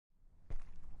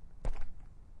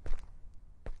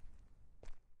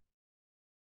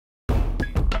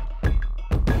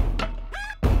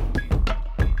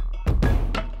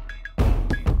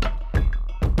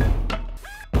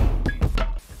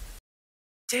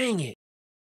Dang it.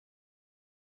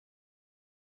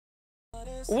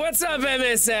 What's up,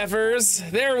 MSFers?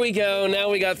 There we go.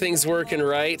 Now we got things working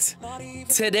right.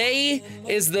 Today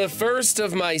is the first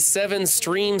of my 7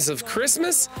 streams of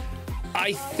Christmas.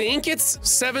 I think it's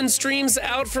 7 streams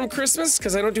out from Christmas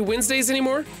because I don't do Wednesdays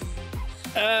anymore.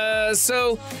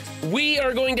 So we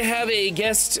are going to have a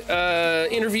guest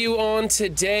interview on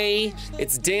today.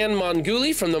 It's Dan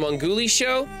Monguli from The Monguli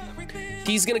Show.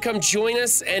 He's going to come join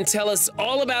us and tell us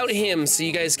all about him so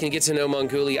you guys can get to know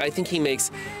Monguli. I think he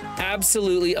makes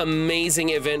absolutely amazing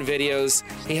event videos.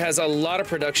 He has a lot of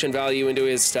production value into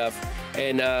his stuff,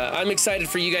 and I'm excited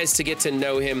for you guys to get to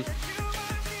know him.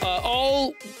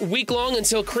 All week long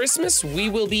until Christmas, we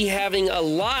will be having a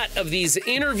lot of these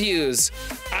interviews.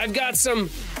 I've got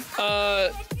some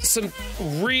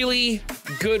really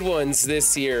good ones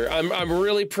this year. I'm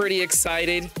really pretty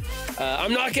excited.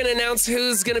 I'm not going to announce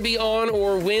who's going to be on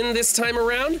or when this time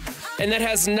around, and that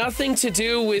has nothing to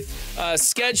do with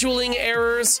scheduling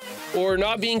errors or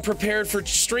not being prepared for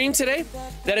stream today.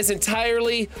 That is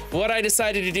entirely what I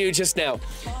decided to do just now.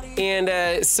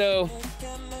 And so,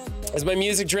 is my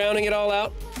music drowning it all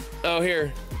out? Oh,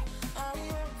 here.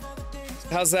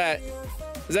 How's that?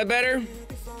 Is that better?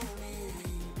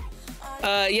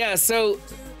 Yeah, so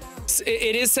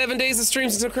it is 7 days of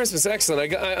streams until Christmas.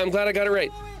 Excellent. I'm glad I got it right.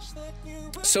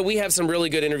 So we have some really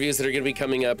good interviews that are going to be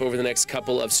coming up over the next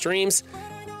couple of streams.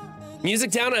 Music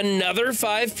down another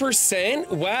 5%.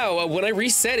 Wow, when I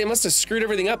reset, it must have screwed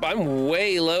everything up. I'm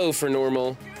way low for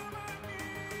normal.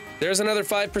 There's another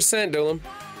 5%, Dolam.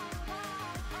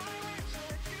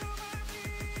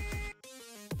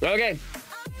 Okay.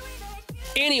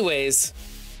 Anyways,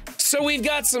 so we've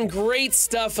got some great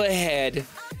stuff ahead,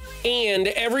 and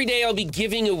every day I'll be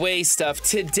giving away stuff.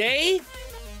 Today,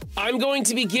 I'm going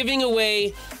to be giving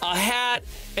away a hat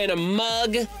and a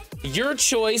mug. Your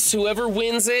choice, whoever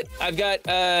wins it. I've got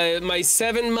my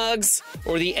 7 mugs,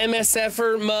 or the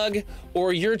MSFer mug,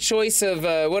 or your choice of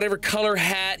whatever color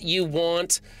hat you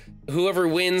want. Whoever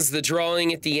wins the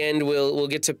drawing at the end will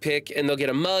get to pick, and they'll get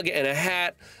a mug and a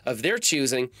hat of their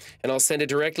choosing, and I'll send it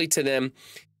directly to them.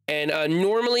 And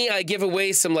normally I give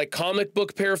away some like comic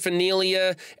book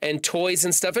paraphernalia and toys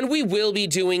and stuff, and we will be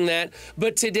doing that.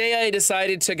 But today I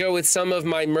decided to go with some of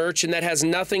my merch, and that has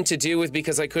nothing to do with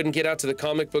because I couldn't get out to the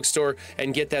comic book store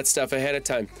and get that stuff ahead of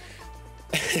time.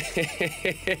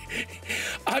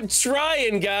 I'm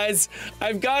trying, guys.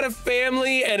 I've got a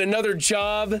family and another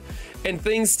job and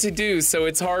things to do, so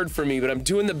it's hard for me, but I'm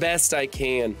doing the best I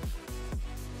can.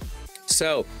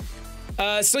 So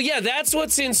yeah, that's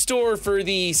what's in store for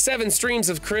the 7 streams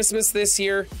of Christmas this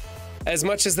year. As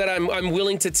much as that I'm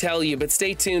willing to tell you, but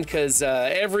stay tuned because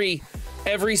every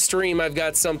stream I've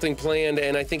got something planned,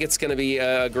 and I think it's going to be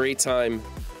a great time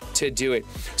to do it.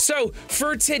 So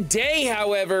for today,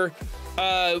 however,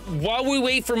 while we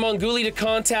wait for Monguli to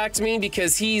contact me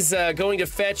because he's going to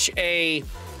fetch a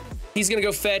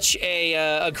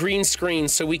green screen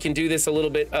so we can do this a little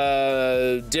bit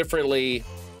differently.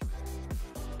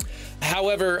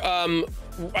 However,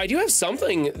 I do have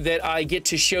something that I get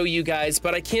to show you guys,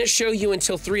 but I can't show you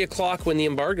until 3 o'clock when the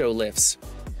embargo lifts.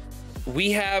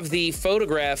 We have the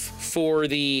photograph for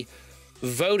the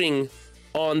voting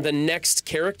on the next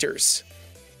characters.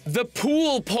 The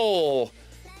pool poll,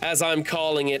 as I'm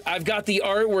calling it. I've got the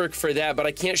artwork for that, but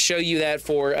I can't show you that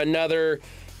for another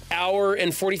hour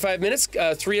and 45 minutes,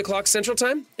 3 o'clock Central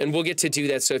Time, and we'll get to do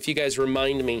that. So if you guys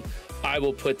remind me, I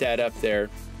will put that up there.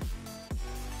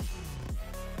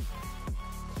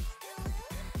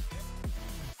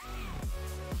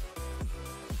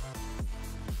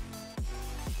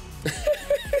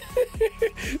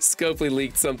 Scopely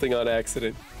leaked something on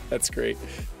accident. That's great.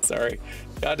 Sorry,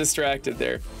 got distracted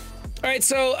there. All right,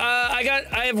 so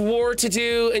I have war to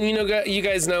do, and you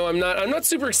guys know I'm not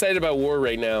super excited about war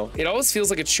right now. It always feels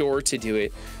like a chore to do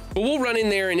it, but we'll run in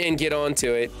there and get on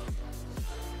to it.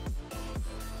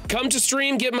 Come to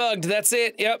stream, get mugged. That's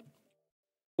it. Yep.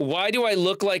 Why do I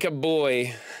look like a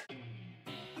boy?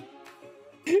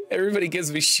 Everybody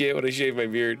gives me shit when I shave my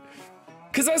beard.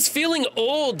 Because I was feeling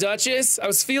old, Duchess. I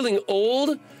was feeling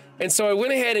old, and so I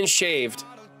went ahead and shaved.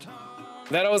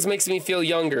 That always makes me feel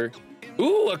younger.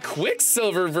 Ooh, a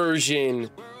Quicksilver version.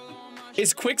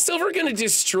 Is Quicksilver gonna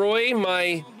destroy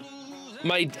my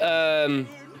I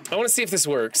wanna see if this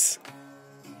works.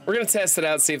 We're gonna test it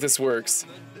out, see if this works.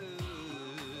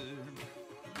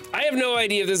 I have no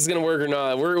idea if this is gonna work or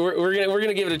not. We're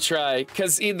gonna give it a try,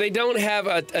 because they don't have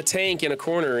a tank in a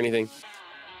corner or anything.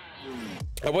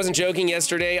 I wasn't joking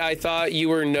yesterday. I thought you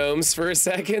were gnomes for a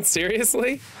second.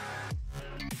 Seriously?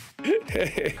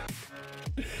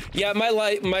 Yeah,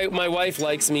 my wife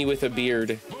likes me with a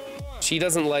beard. She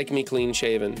doesn't like me clean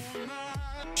shaven.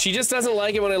 She just doesn't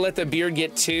like it when I let the beard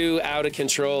get too out of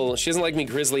control. She doesn't like me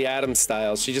Grizzly Adams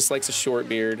style. She just likes a short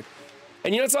beard.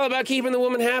 And you know, it's all about keeping the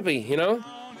woman happy, you know?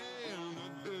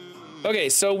 Okay,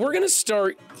 so we're gonna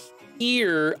start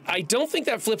here. I don't think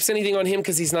that flips anything on him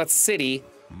because he's not city.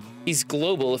 He's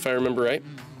global, if I remember right.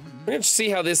 We're gonna see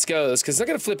how this goes, because it's not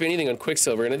gonna flip anything on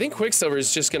Quicksilver, and I think Quicksilver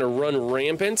is just gonna run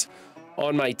rampant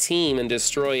on my team and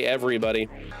destroy everybody.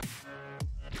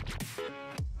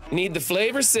 Need the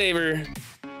flavor saver.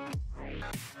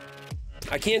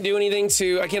 I can't do anything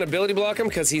I can't ability block him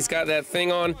because he's got that thing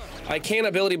on. I can't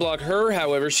ability block her,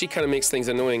 however, she kind of makes things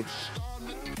annoying.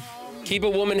 Keep a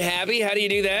woman happy, how do you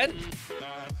do that?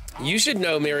 You should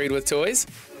know, Married with Toys.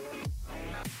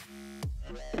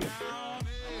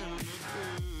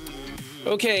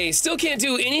 Okay, still can't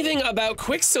do anything about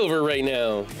Quicksilver right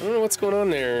now. I don't know what's going on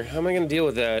there. How am I gonna deal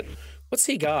with that? What's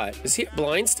he got? Is he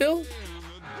blind still?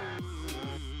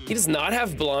 He does not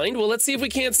have blind? Well, let's see if we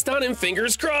can't stun him.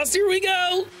 Fingers crossed, here we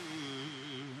go!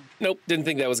 Nope, didn't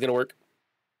think that was gonna work.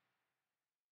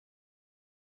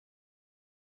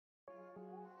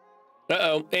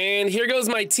 Uh-oh, and here goes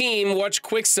my team. Watch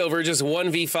Quicksilver just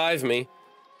 1v5 me.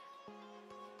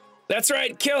 That's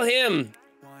right, kill him!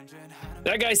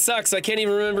 That guy sucks. I can't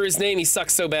even remember his name. He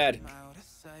sucks so bad.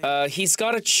 He's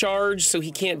got a charge, so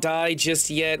he can't die just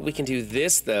yet. We can do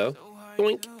this, though.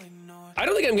 Boink. I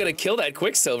don't think I'm going to kill that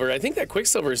Quicksilver. I think that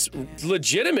Quicksilver is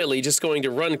legitimately just going to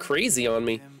run crazy on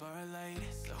me.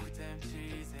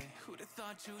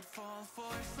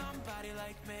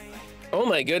 Oh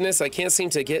my goodness, I can't seem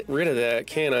to get rid of that,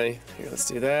 can I? Here, let's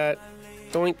do that.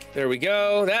 Doink. There we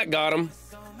go. That got him.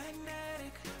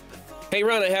 Hey,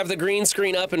 Ron, I have the green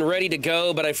screen up and ready to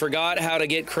go, but I forgot how to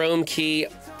get chrome key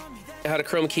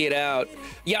it out.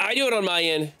 Yeah, I do it on my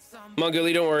end.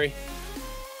 Monguli, don't worry.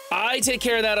 I take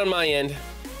care of that on my end.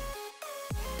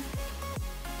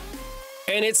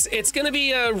 And it's gonna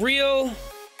be a real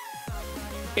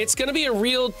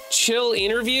chill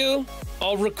interview.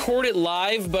 I'll record it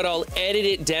live, but I'll edit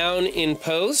it down in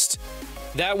post.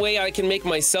 That way I can make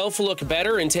myself look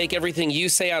better and take everything you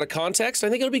say out of context. I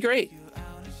think it'll be great.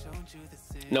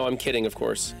 No, I'm kidding, of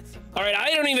course. All right,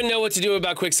 I don't even know what to do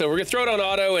about Quicksilver. We're gonna throw it on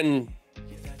auto and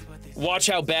watch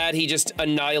how bad he just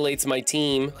annihilates my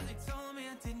team.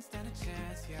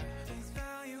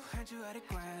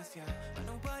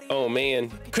 Oh man,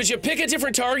 could you pick a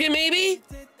different target maybe?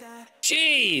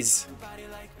 Jeez.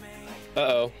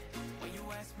 Uh-oh.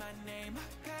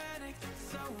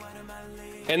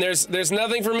 And there's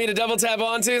nothing for me to double tap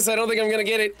onto, so I don't think I'm gonna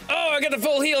get it. Oh, I got the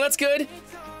full heal, that's good.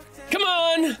 Come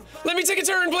on, let me take a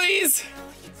turn, please.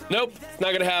 Nope,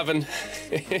 not gonna happen.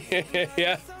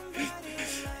 Yeah.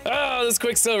 Oh, those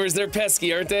Quicksilvers, they're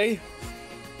pesky, aren't they?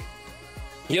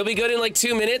 You'll be good in like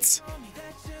 2 minutes.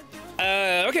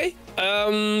 Okay.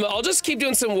 I'll just keep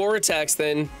doing some war attacks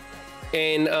then.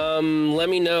 And, let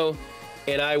me know,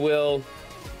 and I will...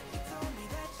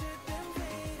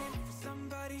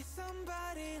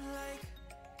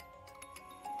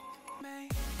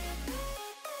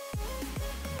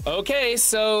 Okay,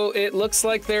 so it looks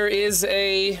like there is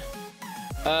a...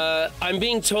 I'm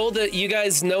being told that you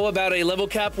guys know about a level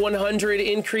cap 100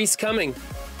 increase coming.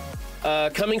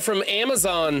 Coming from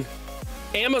Amazon.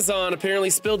 Amazon apparently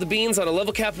spilled the beans on a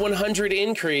level cap 100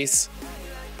 increase.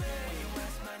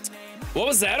 What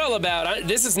was that all about?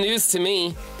 This is news to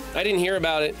me. I didn't hear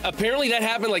about it. Apparently that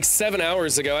happened like 7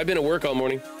 hours ago. I've been at work all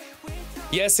morning.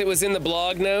 Yes, it was in the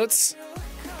blog notes.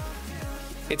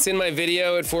 It's in my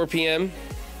video at 4 p.m.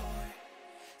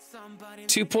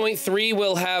 2.3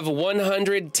 will have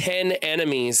 110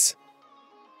 enemies.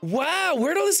 Wow,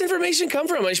 where'd all this information come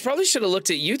from? I probably should have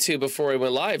looked at YouTube before I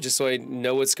went live just so I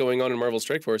know what's going on in Marvel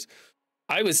Strike Force.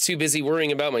 I was too busy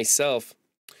worrying about myself.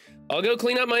 I'll go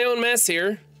clean up my own mess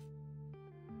here.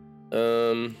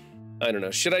 I don't know.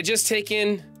 Should I just take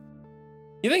in...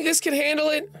 You think this can handle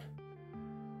it?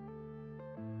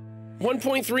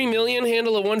 1.3 million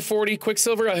handle a 140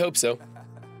 Quicksilver? I hope so.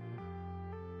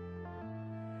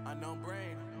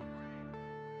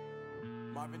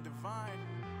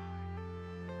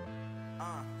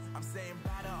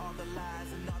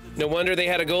 No wonder they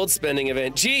had a gold spending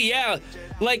event. Gee, yeah,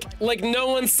 like no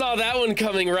one saw that one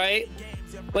coming, right?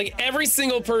 Like every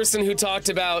single person who talked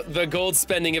about the gold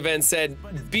spending event said,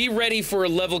 be ready for a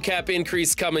level cap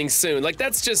increase coming soon. Like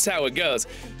that's just how it goes.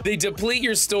 They deplete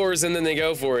your stores and then they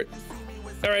go for it.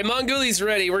 All right, Mongooli's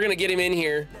ready. We're gonna get him in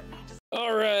here.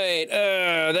 All right,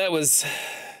 that was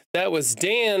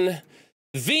Dan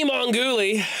the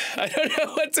Mongooli. I don't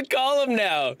know what to call him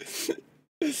now.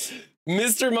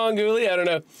 Mr. Mongooli, I don't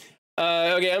know.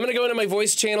 Okay, I'm gonna go into my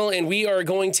voice channel and we are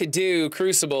going to do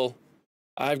Crucible.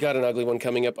 I've got an ugly one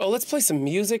coming up. Oh, let's play some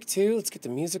music too. Let's get the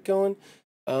music going.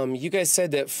 You guys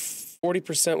said that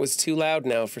 40% was too loud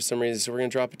now for some reason, so we're gonna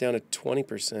drop it down to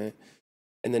 20%.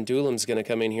 And then Doolam's gonna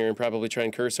come in here and probably try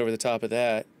and curse over the top of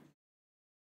that.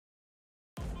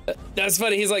 That's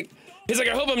funny. He's like, I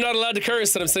hope I'm not allowed to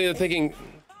curse. And I'm sitting there thinking,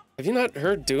 have you not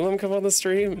heard Doolam come on the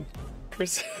stream?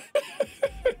 Curse.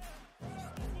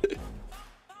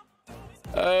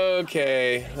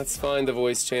 Okay, let's find the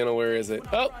voice channel. Where is it?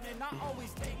 Oh,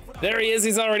 there he is.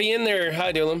 He's already in there.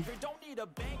 Hi, Doolam.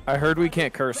 I heard we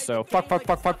can't curse, so fuck.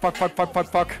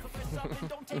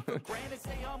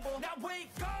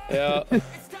 Yeah.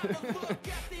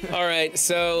 All right,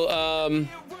 so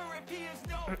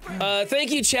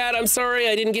thank you, chat. I'm sorry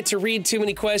I didn't get to read too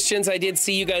many questions. I did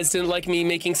see you guys didn't like me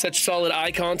making such solid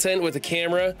eye content with the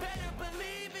camera.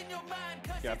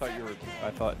 Yeah, I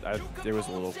thought it was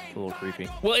a little creepy.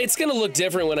 Well, it's gonna look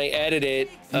different when I edit it,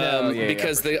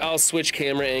 because I'll switch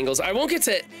camera angles. I won't get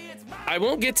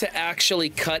to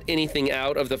actually cut anything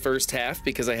out of the first half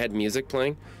because I had music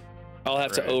playing. I'll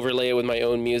have to overlay it with my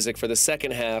own music for the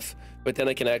second half, but then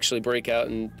I can actually break out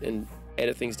and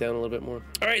edit things down a little bit more.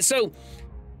 All right, so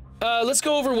let's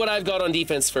go over what I've got on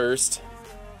defense first.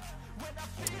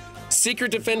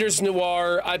 Secret Defenders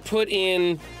Noir. I put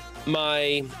in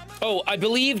my... Oh, I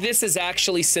believe this is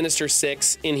actually Sinister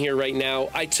 6 in here right now.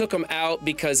 I took them out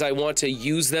because I want to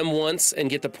use them once and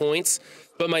get the points.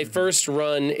 But my first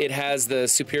run, it has the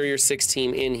Superior 6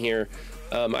 team in here.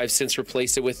 I've since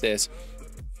replaced it with this.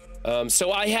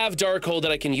 So I have Darkhold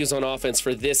that I can use on offense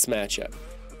for this matchup.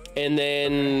 And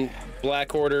then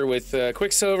Black Order with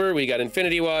Quicksilver. We got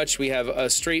Infinity Watch. We have a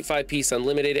straight 5-piece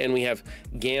Unlimited. And we have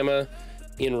Gamma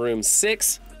in room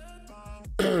 6.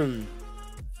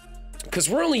 Because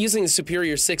we're only using the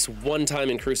Superior 6 one time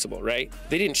in Crucible, right?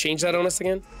 They didn't change that on us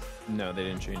again? No, they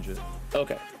didn't change it.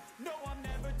 Okay.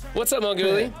 What's up,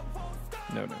 Monguli?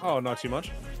 No. Oh, not too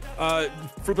much.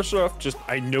 For the stuff, just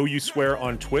I know you swear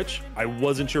on Twitch. I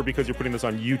wasn't sure because you're putting this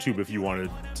on YouTube if you wanted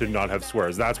to not have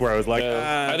swears. That's where I was like,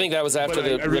 I think that was after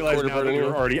the I realized now that we were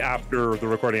recorded. already after the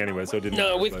recording anyway, so it didn't.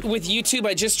 No, matter, with YouTube,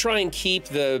 I just try and keep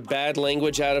the bad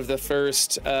language out of the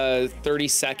first 30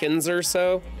 seconds or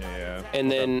so. Yeah.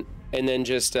 And then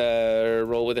just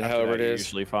roll with it After however that, it you're is.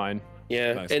 usually fine.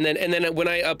 Yeah, Nice. and then when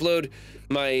I upload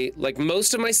my, like,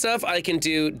 most of my stuff I can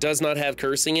do does not have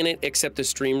cursing in it except the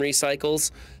stream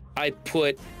recycles. I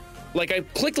put, like, I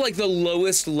clicked like the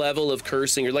lowest level of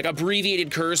cursing or like abbreviated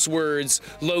curse words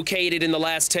located in the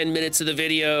last 10 minutes of the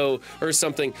video or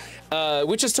something,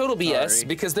 which is total BS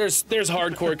because there's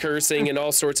hardcore cursing and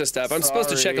all sorts of stuff. I'm supposed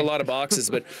to check a lot of boxes,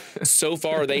 but so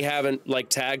far they haven't like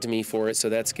tagged me for it, so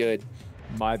that's good.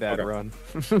 My bad run.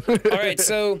 All right,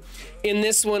 so in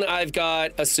this one, I've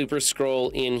got a Super Scroll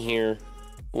in here.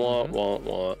 Wah, wah,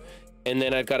 wah. And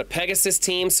then I've got a Pegasus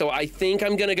team, so I think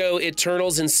I'm gonna go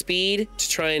Eternals and Speed to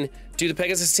try and do the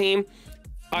Pegasus team.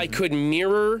 I could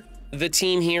mirror the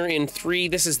team here in 3.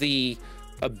 This is the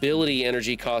ability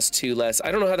energy cost 2 less.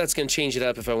 I don't know how that's gonna change it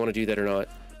up if I wanna do that or not.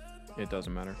 It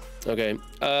doesn't matter. Okay,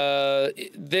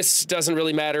 this doesn't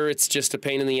really matter. It's just a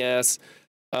pain in the ass.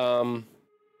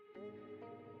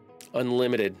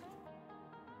 Unlimited.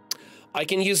 I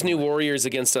can use New Warriors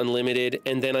against Unlimited,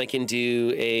 and then I can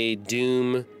do a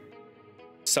Doom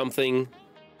something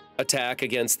attack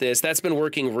against this. That's been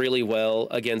working really well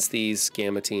against these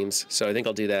Gamma teams, so I think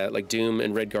I'll do that, like Doom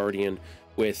and Red Guardian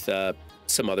with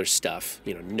some other stuff,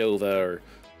 you know, Nova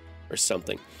or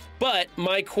something. But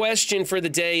my question for the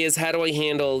day is, how do I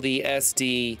handle the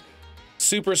SD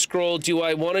Super Scroll? Do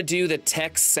I want to do the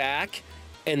Tech Sack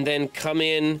and then come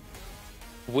in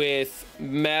with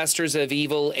Masters of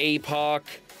Evil, APOC?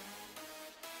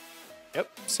 Yep.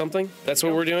 Something? That's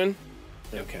what we're doing?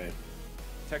 Okay.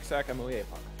 Tech Sack, Emily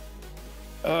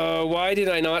APOC. Why did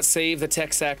I not save the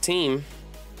Tech Sack team?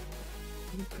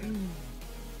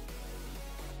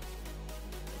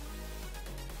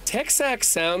 Tech Sack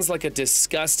sounds like a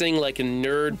disgusting, like a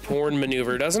nerd porn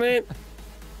maneuver, doesn't it?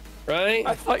 Right?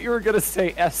 I thought you were gonna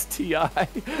say STI.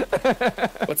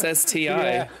 What's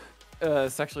STI? Yeah.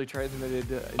 Sexually transmitted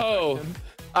infection. Oh.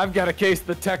 I've got a case of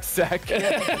the Tech Sack.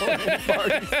 Yeah,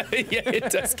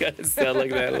 it does kind of sound like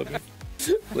that a little bit.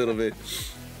 Little bit.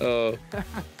 Oh.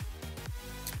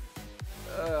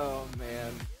 Oh,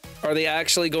 man. Are they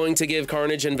actually going to give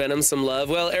Carnage and Venom some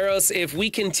love? Well, Eros, if we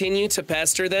continue to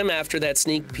pester them after that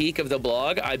sneak peek of the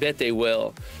blog, I bet they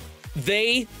will.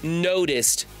 They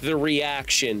noticed the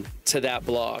reaction to that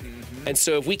blog. And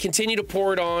so if we continue to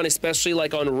pour it on, especially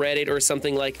like on Reddit or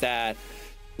something like that,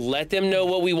 let them know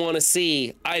what we want to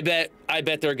see. I bet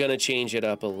they're gonna change it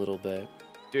up a little bit.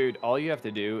 Dude, all you have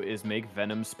to do is make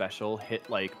Venom special hit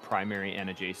like primary and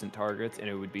adjacent targets, and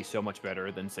it would be so much better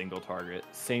than single target.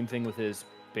 Same thing with his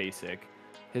basic.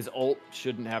 His ult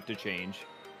shouldn't have to change.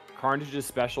 Carnage's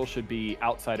special should be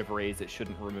outside of raise. It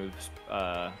shouldn't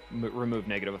remove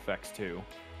negative effects too.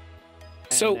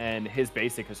 And his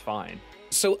basic is fine.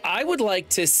 So I would like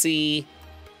to see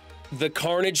the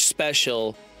Carnage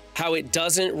special, how it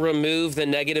doesn't remove the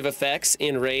negative effects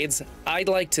in raids. I'd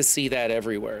like to see that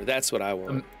everywhere. That's what I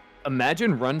want.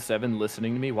 Imagine Run 7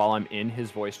 listening to me while I'm in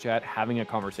his voice chat, having a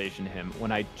conversation to him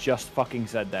when I just fucking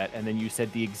said that, and then you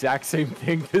said the exact same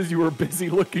thing because you were busy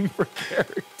looking for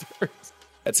characters.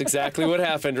 That's exactly what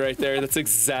happened right there. That's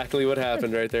exactly what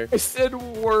happened right there. I said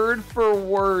word for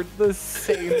word the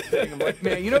same thing. I'm like,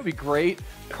 man, you know what'd be great?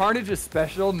 Carnage is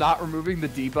special, not removing the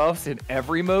debuffs in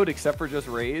every mode except for just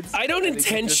raids. I don't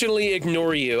intentionally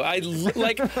ignore you. I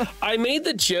made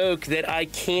the joke that I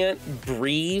can't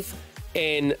breathe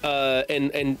and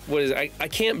what is it? I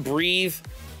can't breathe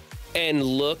and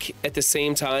look at the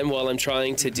same time while I'm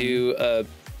trying to do a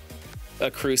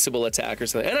crucible attack or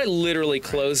something. And I literally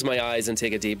close my eyes and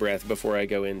take a deep breath before I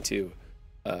go into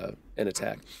an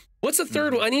attack. What's the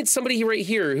third one? I need somebody right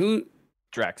here. Who?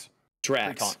 Drax.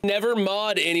 Never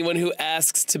mod anyone who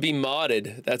asks to be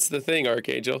modded. That's the thing,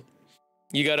 Archangel.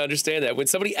 You got to understand that. When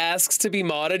somebody asks to be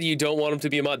modded, you don't want them to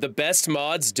be a mod. The best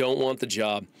mods don't want the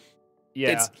job.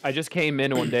 Yeah, I just came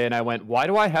in one day and I went, why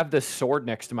do I have this sword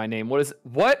next to my name?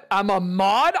 What? I'm a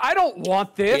mod? I don't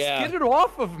want this. Yeah. Get it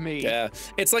off of me. Yeah,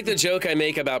 it's like the joke I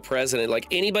make about president. Like,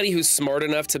 anybody who's smart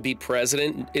enough to be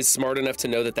president is smart enough to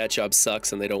know that that job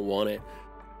sucks and they don't want it.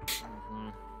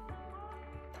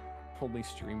 Only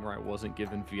stream where I wasn't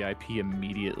given VIP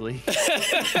immediately.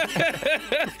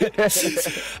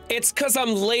 It's because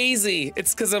I'm lazy.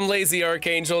 It's because I'm lazy,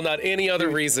 Archangel, not any other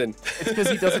reason. It's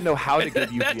because he doesn't know how to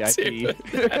give you VIP. Too.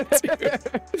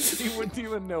 He wouldn't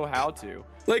even know how to.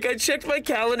 Like, I checked my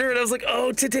calendar and I was like,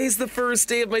 oh, today's the first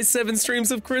day of my 7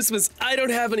 streams of Christmas. I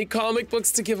don't have any comic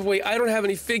books to give away. I don't have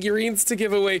any figurines to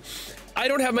give away. I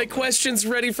don't have my questions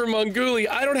ready for Monguli.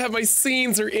 I don't have my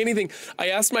scenes or anything. I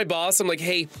asked my boss, I'm like,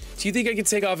 hey, do you think I could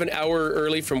take off an hour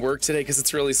early from work today because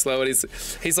it's really slow? And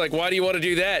he's like, why do you want to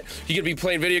do that? You gonna be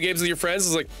playing video games with your friends? I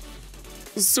was like,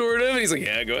 sort of. And he's like,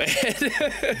 yeah, go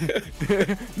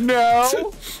ahead.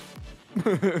 No.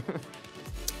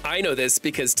 I know this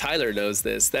because Tyler knows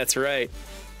this. That's right.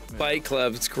 Fight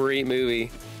Club, it's a great movie.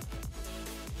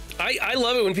 I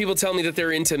love it when people tell me that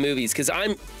they're into movies because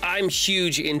I'm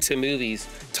huge into movies.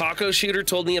 Taco Shooter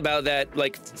told me about that,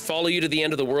 like, Follow You to the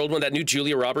End of the World one, that new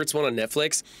Julia Roberts one on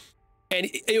Netflix. And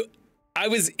I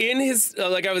was in his,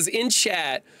 I was in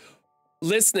chat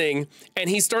listening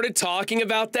and he started talking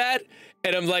about that.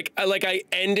 And I'm like, I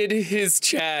ended his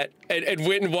chat and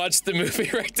went and watched the movie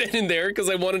right then and there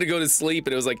because I wanted to go to sleep.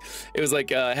 And it was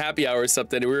like happy hour or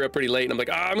something. And we were up pretty late. And I'm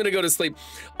like, I'm going to go to sleep.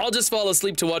 I'll just fall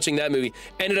asleep to watching that movie.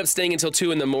 Ended up staying until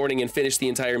 2 in the morning and finished the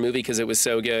entire movie because it was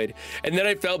so good. And then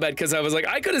I felt bad because I was like,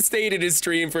 I could have stayed in his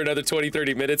stream for another 20,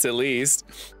 30 minutes at least.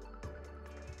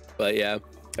 But yeah,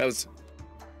 that was...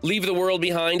 Leave the World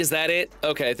Behind, is that it?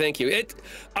 Okay, thank you.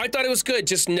 I thought it was good.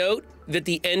 Just note that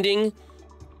the ending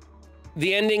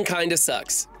kind of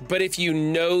sucks, but if you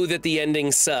know that the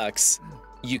ending sucks,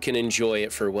 you can enjoy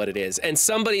it for what it is. And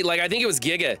somebody, like, I think it was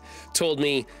Giga, told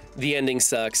me the ending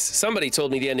sucks. Somebody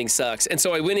told me the ending sucks. And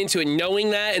so I went into it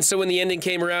knowing that, and so when the ending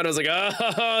came around, I was like,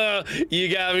 oh,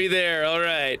 you got me there, all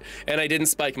right. And I didn't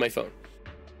spike my phone.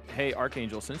 Hey,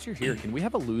 Archangel, since you're here, can we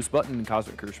have a lose button in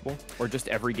Cosmic Crucible? Or just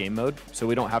every game mode, so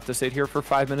we don't have to sit here for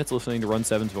 5 minutes listening to Run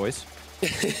 7's voice?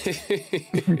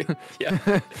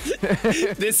 Yeah.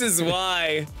 This is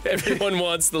why everyone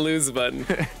wants the lose button.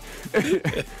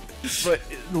 But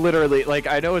literally, like,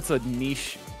 I know it's a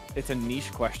niche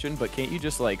question, but can't you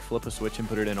just like flip a switch and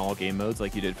put it in all game modes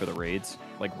like you did for the raids,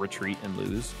 like retreat and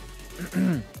lose?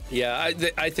 Yeah,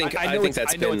 I think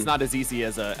it's not as easy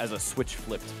as a switch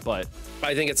flipped, but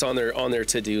I think it's on their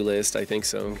to-do list. I think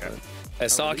so. Okay.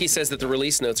 Asaki says that the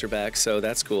release notes are back, so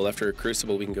that's cool. After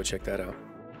Crucible, we can go check that out.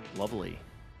 Lovely.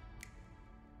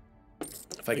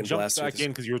 If I can jump blast back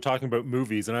in because you were talking about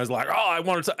movies, and I was like, oh, I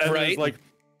wanted to. And right. I was like,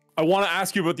 I want to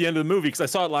ask you about the end of the movie because I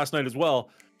saw it last night as well.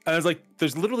 And I was like,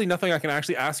 there's literally nothing I can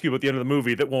actually ask you about the end of the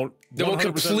movie that won't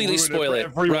completely spoil it.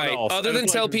 Right. Else. Other than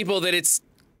tell people that it's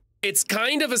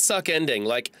kind of a suck ending.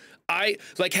 Like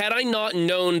had I not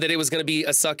known that it was going to be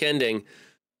a suck ending,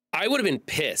 I would have been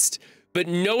pissed. But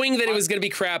knowing that it was going to be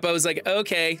crap, I was like,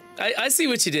 okay, I see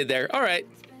what you did there. All right.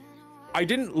 I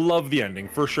didn't love the ending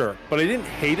for sure, but I didn't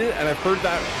hate it. And I've heard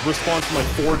that response from like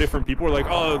 4 different people. Who are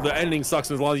like, oh, the ending sucks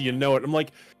as long as you know it. I'm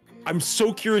like, I'm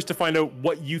so curious to find out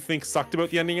what you think sucked about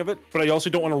the ending of it, but I also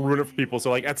don't want to ruin it for people. So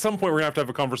like at some point we're gonna have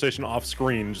a conversation off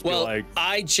screen. Just well, be like,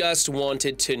 I just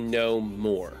wanted to know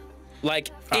more. Like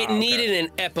it needed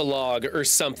an epilogue or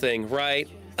something, right?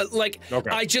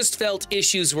 I just felt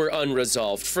issues were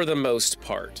unresolved for the most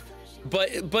part.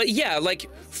 But yeah, like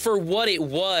for what it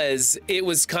was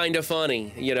kind of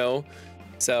funny, you know?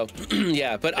 So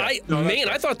yeah, but I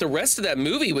thought the rest of that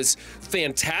movie was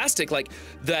fantastic. Like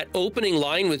that opening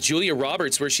line with Julia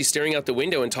Roberts where she's staring out the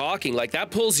window and talking, like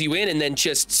that pulls you in and then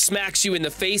just smacks you in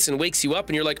the face and wakes you up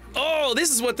and you're like, oh,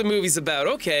 this is what the movie's about.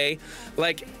 Okay.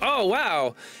 Like, oh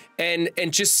wow. And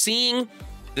just seeing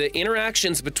the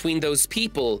interactions between those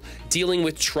people dealing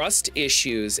with trust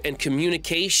issues and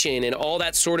communication and all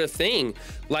that sort of thing,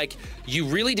 like you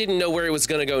really didn't know where it was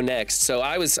going to go next. So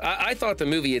I thought the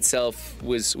movie itself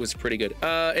was pretty good.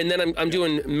 And then I'm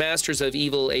doing Masters of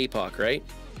Evil APOC, right?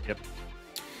 Yep.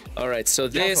 All right, so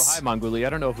this. Also, hi Monguli. I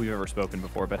don't know if we've ever spoken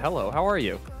before, but hello. How are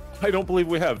you? I don't believe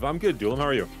we have. I'm good, Doolin. How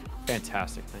are you?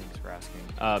 Fantastic. Thanks for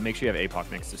asking. Make sure you have APOC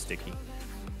next to Sticky.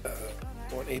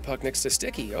 Want APOC next to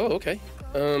Sticky. Oh, okay.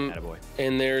 Attaboy.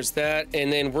 And there's that.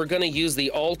 And then we're going to use the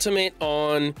ultimate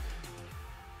on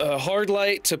Hard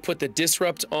Light to put the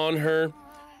disrupt on her.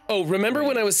 Oh, remember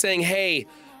when I was saying, hey,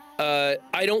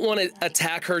 I don't want to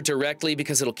attack her directly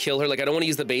because it'll kill her. Like, I don't want to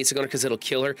use the basic on her because it'll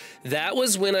kill her. That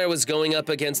was when I was going up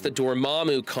against the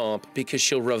Dormammu comp because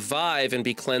she'll revive and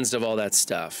be cleansed of all that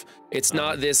stuff. It's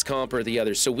not this comp or the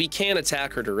other. So we can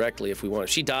attack her directly if we want. If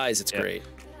she dies, it's great.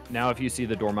 Now, if you see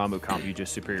the Dormammu comp, you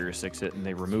just Superior 6 it, and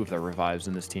they remove their revives,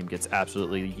 and this team gets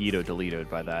absolutely Yeeto-deleted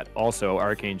by that. Also,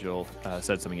 Archangel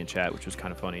said something in chat, which was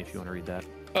kind of funny, if you want to read that.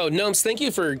 Oh, Gnomes, thank you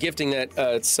for gifting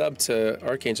that sub to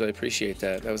Archangel. I appreciate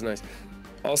that. That was nice.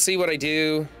 I'll see what I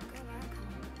do.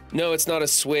 No, it's not a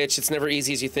switch. It's never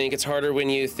easy as you think. It's harder when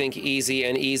you think easy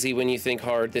and easy when you think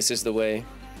hard. This is the way.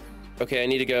 Okay, I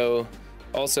need to go.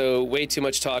 Also, way too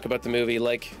much talk about the movie.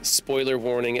 Like, spoiler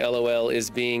warning, LOL is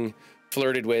being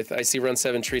flirted with. I see Run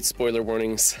 7 treats spoiler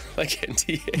warnings like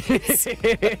NDAs.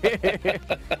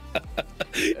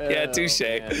 Yeah, touche.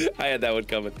 I had that one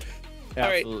coming. Absolutely,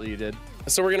 all right, you did.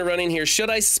 So we're gonna run in here. Should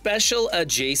I special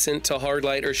adjacent to Hard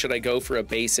Light or should I go for a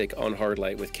basic on Hard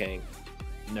Light with Kang?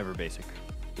 Never basic.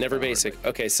 Never basic.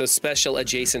 Okay, so special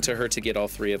adjacent to her to get all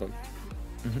three of them.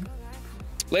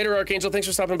 Later, Archangel. Thanks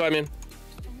for stopping by, man.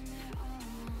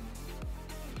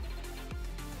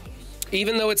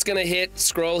 Even though it's gonna hit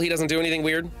Skrull, he doesn't do anything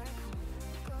weird?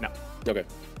 No. Okay.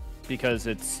 Because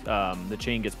it's the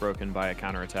chain gets broken by a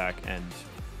counterattack and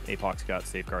APOC's got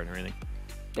safeguard and everything.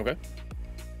 Okay.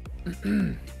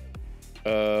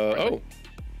 Oh.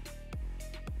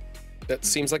 That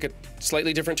seems like a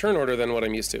slightly different turn order than what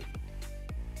I'm used to.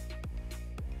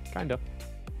 Kind of.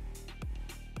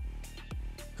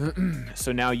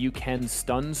 So now you can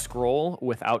stun Skrull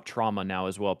without trauma now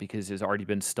as well because he's already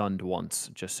been stunned once,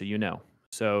 just so you know.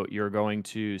 So you're going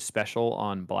to special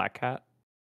on Black Cat.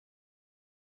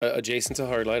 Adjacent to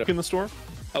Hard Light. In the store?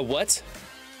 A what?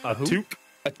 A toque?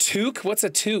 A toque? What's a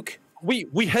toque?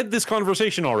 We had this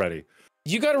conversation already.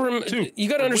 You gotta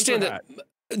understand that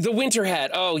the winter hat.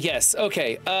 Oh yes,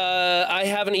 okay. I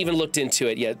haven't even looked into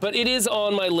it yet, but it is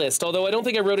on my list. Although I don't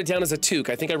think I wrote it down as a toque.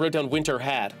 I think I wrote down winter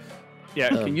hat. Yeah,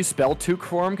 can you spell toque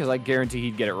for him? Because I guarantee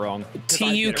he'd get it wrong.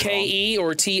 T-U-K-E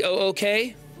or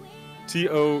T-O-O-K?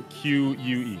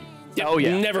 T-O-Q-U-E. Yep, oh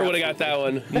yeah. Never would have got that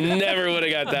one. Never would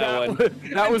have got that one.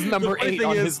 That was number 8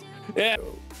 on his. Yeah.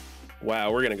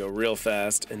 Wow, we're gonna go real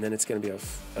fast, and then it's gonna be a.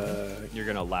 You're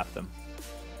gonna lap them.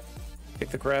 Kick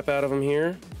the crap out of them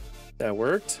here. That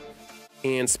worked.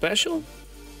 And special.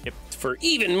 Yep. For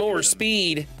even more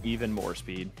speed. Even more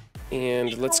speed.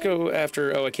 And let's go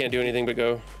after. Oh, I can't do anything but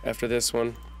go after this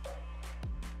one.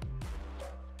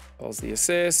 Calls the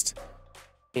assist.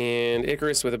 And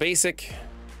Icarus with a basic.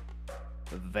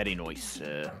 Very nice.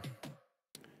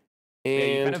 And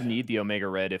yeah, you kind of need the Omega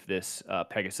Red if this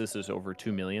Pegasus is over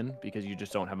 2 million because you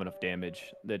just don't have enough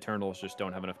damage. The Eternals just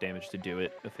don't have enough damage to do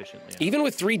it efficiently. Even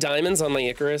with 3 diamonds on my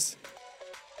Icarus?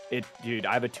 Dude,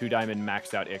 I have a 2 diamond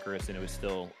maxed out Icarus and it was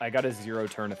still... I got a 0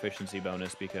 turn efficiency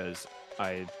bonus because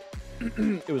it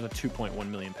was a 2.1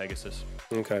 million Pegasus.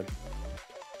 Okay.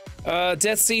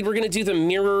 Death Seed, we're going to do the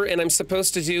mirror and I'm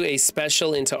supposed to do a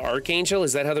special into Archangel.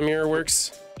 Is that how the mirror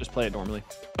works? Just play it normally.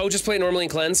 Oh, just play it normally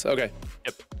and cleanse? Okay.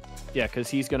 Yep. Yeah, because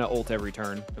he's gonna ult every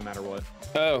turn, no matter what.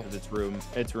 Oh. It's room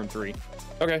 3.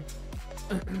 Okay.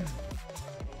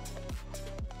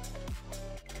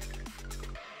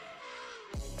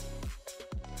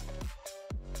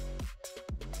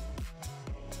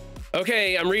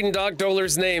 Okay, I'm reading Doc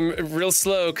Dolar's name real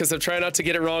slow because I'm trying not to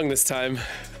get it wrong this time.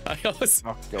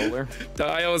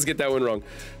 I always get that one wrong.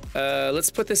 Let's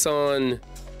put this on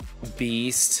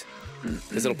Beast,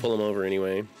 because it'll pull him over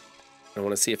anyway. I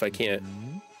want to see if I can't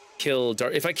kill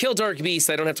Dark. If I kill Dark Beast,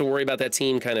 I don't have to worry about that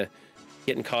team kind of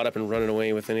getting caught up and running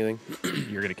away with anything.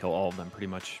 You're gonna kill all of them pretty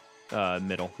much.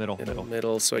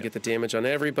 Middle. So I get the damage on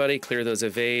everybody. Clear those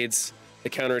evades, the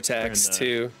counterattacks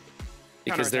too,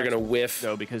 because they're gonna whiff.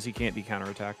 No, because he can't be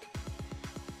counterattacked.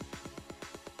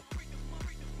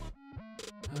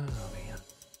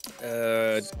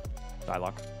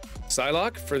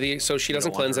 Psylocke for the so she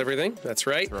doesn't cleanse everything. That's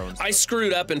right. I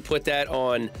screwed up and put that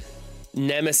on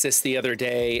Nemesis the other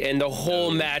day, and the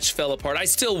whole match fell apart. I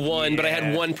still won, but I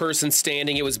had one person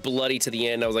standing. It was bloody to the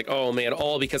end. I was like, oh man,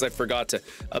 all because I forgot to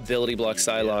ability block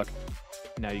Psylocke.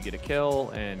 Now you get a kill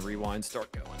and rewind, start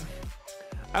going.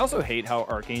 I also hate how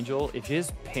Archangel, if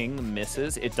his ping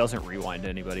misses, it doesn't rewind to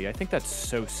anybody. I think that's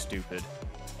so stupid.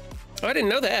 Oh, I didn't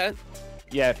know that.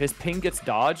 Yeah, if his ping gets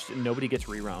dodged, nobody gets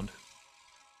reround.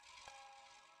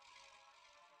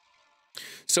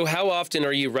 So how often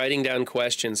are you writing down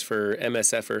questions for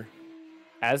MSFer?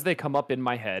 As they come up in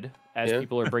my head, as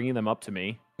people are bringing them up to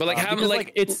me. But like how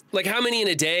how many in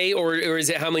a day, or is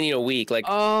it how many in a week? Like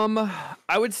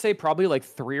I would say probably like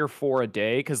 3 or 4 a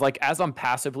day, because like as I'm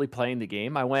passively playing the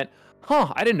game, I went,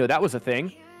 huh, I didn't know that was a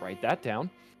thing. Write that down.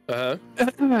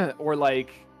 Or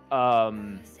like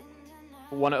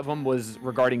one of them was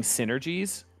regarding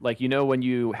synergies. Like, you know, when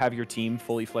you have your team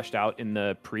fully fleshed out in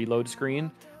the preload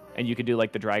screen, and you could do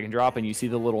like the drag and drop, and you see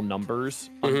the little numbers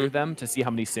under them to see how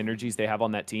many synergies they have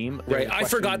on that team. Right. I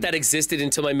forgot that existed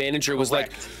until my manager was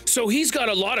like, so he's got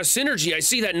a lot of synergy. I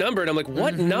see that number. And I'm like,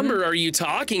 what number are you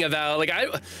talking about? Like,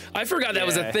 I forgot that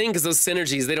was a thing, because those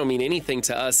synergies, they don't mean anything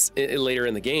to us later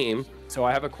in the game. So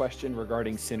I have a question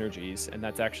regarding synergies, and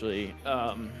that's actually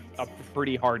a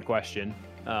pretty hard question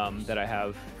that I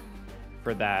have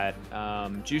for that.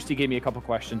 Juicy gave me a couple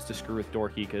questions to screw with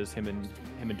Dorky, because him and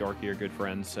Dorky are good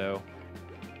friends. So,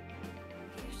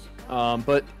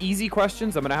 but easy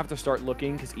questions, I'm gonna have to start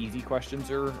looking, because easy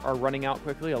questions are running out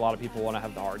quickly. A lot of people want to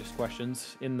have the hardest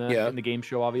questions in the game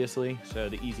show, obviously. So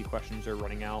the easy questions are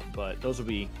running out, but those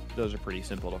are pretty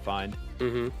simple to find.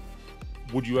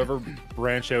 Would you ever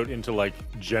branch out into like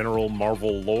general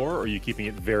Marvel lore, or are you keeping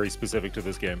it very specific to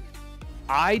this game?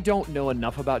 I don't know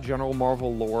enough about general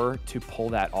Marvel lore to pull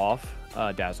that off,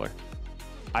 Dazzler.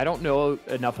 I don't know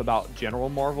enough about general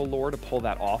Marvel lore to pull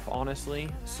that off, honestly.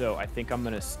 So I think I'm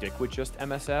going to stick with just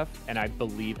MSF, and I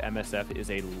believe MSF is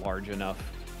a large enough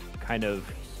kind of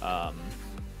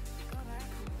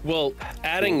well,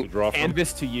 adding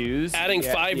canvas to use. Adding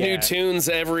 5 new tunes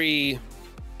every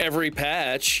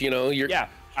patch, you know, yeah.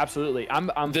 Absolutely. I'm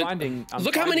finding.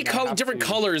 Look how many different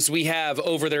colors we have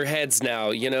over their heads now,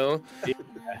 you know? Yeah.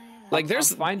 Like I'm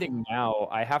finding now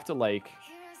I have to like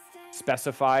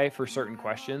specify for certain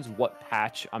questions what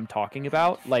patch I'm talking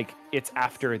about. Like, it's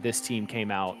after this team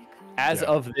came out. As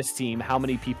of this team, how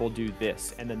many people do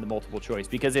this? And then the multiple choice.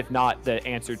 Because if not, the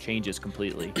answer changes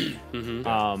completely.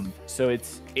 So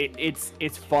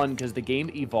it's fun because the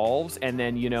game evolves, and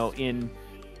then, you know, in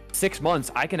 6 months,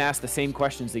 I can ask the same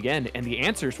questions again, and the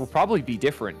answers will probably be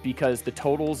different, because the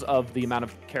totals of the amount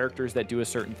of characters that do a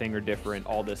certain thing are different,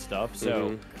 all this stuff.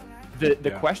 So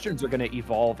the questions are going to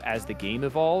evolve as the game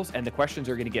evolves, and the questions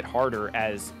are going to get harder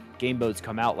as game modes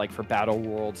come out, like for Battle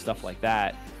World, stuff like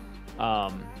that.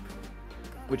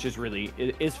 Which is really,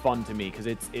 it is fun to me, because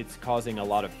it's causing a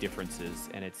lot of differences,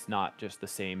 and it's not just the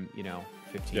same, you know,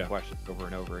 15 questions over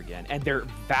and over again, and they're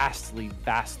vastly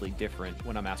different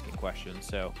when I'm asking questions,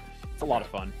 so it's a lot of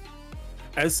fun.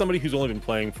 As somebody who's only been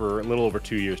playing for a little over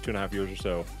 2 years, 2.5 years or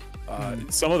so,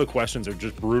 some of the questions are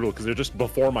just brutal, because they're just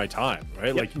before my time,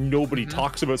 right? Like, nobody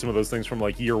talks about some of those things from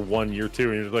like year 1, year 2,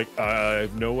 and you're just like, I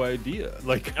have no idea.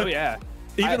 Like,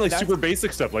 even like super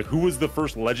basic stuff, like who was the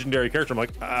first legendary character? I'm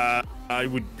like, I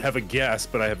would have a guess,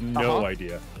 but I have no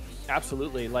idea.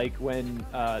 Absolutely. Like when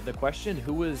the question,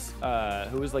 who was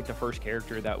like the first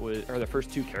character that was, or the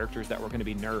first 2 characters that were going to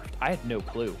be nerfed, I had no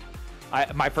clue.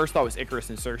 My first thought was Icarus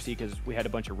and Cersei, because we had a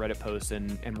bunch of Reddit posts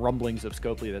and rumblings of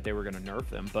Scopely that they were going to nerf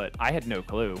them, but I had no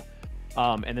clue.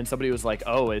 And then somebody was like,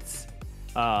 oh, it's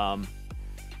going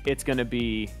to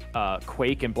be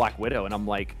Quake and Black Widow, and I'm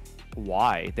like,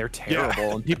 why? They're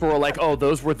terrible. And people were like, oh,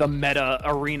 those were the meta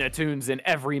arena tunes in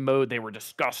every mode, they were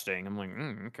disgusting. I'm like,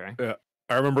 okay. Yeah,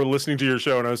 I remember listening to your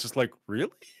show, and I was just like,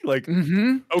 really? Like,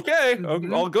 okay,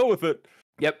 I'll go with it.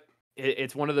 Yep.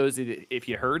 It's one of those, if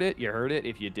you heard it, you heard it.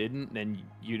 If you didn't, then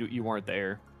you weren't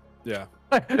there. Yeah.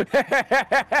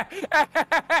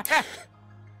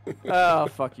 Oh,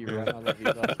 fuck you, Ryan. I love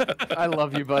you, buddy. I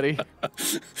love you, buddy.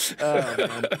 Oh,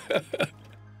 man.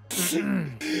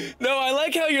 No, I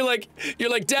like how you're like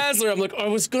Dazzler. I'm like, I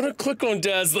was gonna click on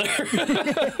Dazzler.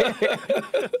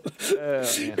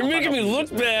 You're making me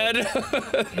look bad.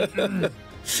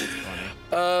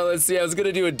 Let's see. I was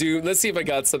gonna do a Doom. Let's see if I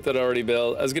got something already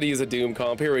built. I was gonna use a Doom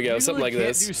comp. Here we go. Something like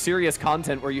this. Do serious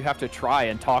content where you have to try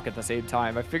and talk at the same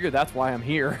time. I figure that's why I'm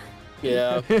here.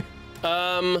 Yeah.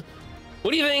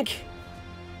 What do you think?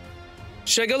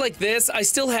 Should I go like this? I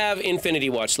still have Infinity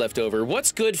Watch left over.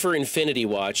 What's good for Infinity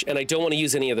Watch? And I don't want to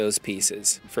use any of those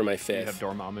pieces for my fifth. You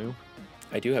have Dormammu.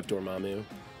 I do have Dormammu.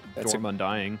 That's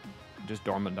Dormundying. Just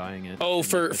Dormundying it. Oh,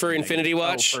 for Infinity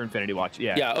Watch? Oh, for Infinity Watch,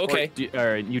 yeah. Yeah, okay.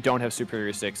 Or you don't have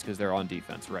Superior 6 because they're on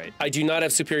defense, right? I do not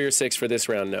have Superior 6 for this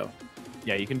round, no.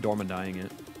 Yeah, you can Dormundying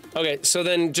it. Okay, so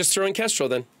then just throw in Kestrel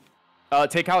then.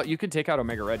 You could take out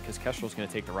Omega Red because Kestrel's going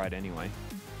to take the ride anyway.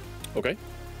 Okay.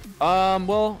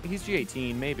 Well, he's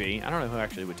G18, maybe. I don't know who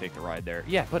actually would take the ride there.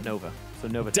 Yeah, put Nova. So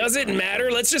Nova. Does it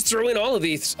matter? Let's just throw in all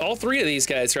three of these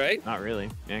guys, right? Not really.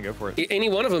 Yeah, go for it. Any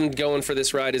one of them going for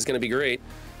this ride is going to be great.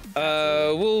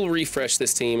 We'll refresh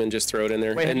this team and just throw it in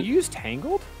there. Wait, have you used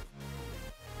Tangled?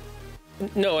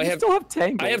 No, I still have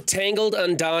Tangled. I have Tangled,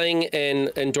 Undying, and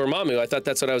Dormammu. I thought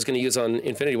that's what I was going to use on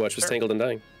Infinity Watch was Tangled,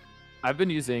 Undying. I've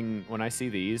been using, when I see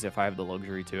these, if I have the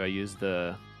luxury to, I use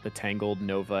the Tangled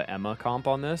Nova Emma comp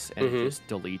on this, and it just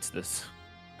deletes this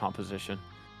composition.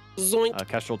 Zoink.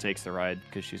 Kestrel takes the ride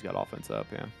because she's got offense up,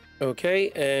 yeah.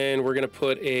 Okay, and we're going to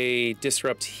put a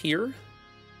Disrupt here.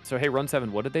 So, hey, Run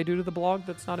 7, what did they do to the blog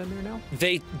that's not in there now?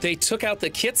 They took out the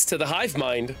kits to the Hive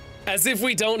Mind, as if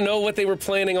we don't know what they were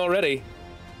planning already.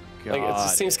 Like, it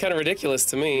just seems kind of ridiculous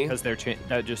to me. Because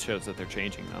that just shows that they're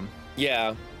changing them.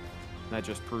 Yeah. That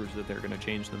just proves that they're going to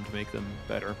change them to make them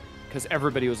better. Because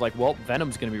everybody was like, well,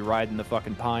 Venom's going to be riding the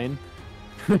fucking pine.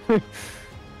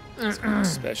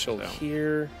 Special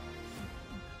here.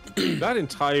 That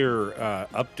entire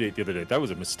update the other day, that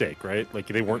was a mistake, right? Like,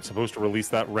 they weren't supposed to release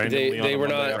that randomly They on were a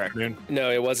Monday not. afternoon?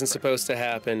 No, it wasn't supposed to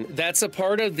happen. That's a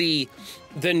part of the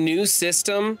new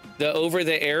system, the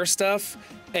over-the-air stuff.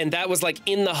 And that was like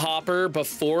in the hopper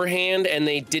beforehand, and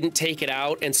they didn't take it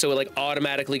out, and so it like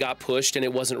automatically got pushed, and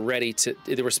it wasn't ready to.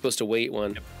 They were supposed to wait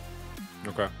one.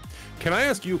 Okay. Can I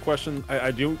ask you a question?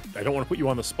 I don't want to put you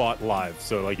on the spot live,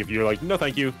 so like if you're like, no,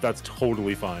 thank you, that's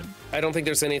totally fine. I don't think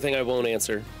there's anything I won't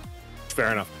answer.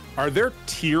 Fair enough. Are there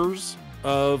tiers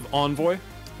of Envoy?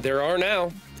 There are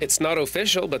now. It's not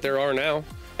official, but there are now.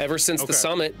 Ever since the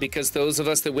summit, because those of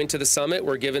us that went to the summit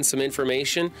were given some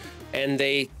information, and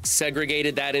they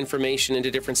segregated that information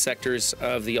into different sectors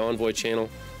of the Envoy channel.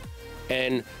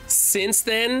 And since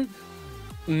then,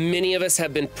 many of us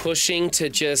have been pushing to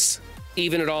just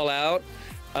even it all out.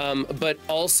 But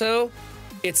also,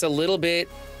 it's a little bit,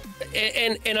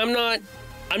 and I'm not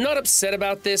upset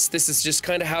about this. This is just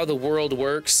kind of how the world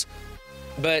works.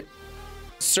 But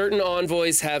certain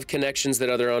envoys have connections that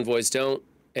other envoys don't.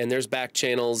 And there's back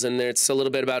channels, and it's a little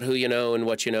bit about who you know and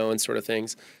what you know and sort of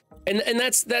things. And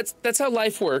that's how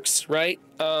life works, right?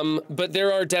 But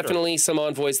there are definitely some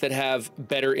envoys that have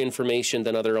better information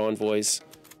than other envoys.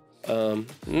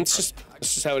 It's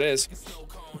just how it is.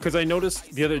 Because I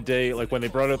noticed the other day, like when they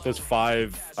brought up those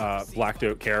 5 blacked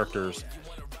out characters,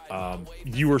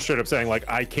 you were straight up saying like,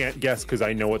 I can't guess because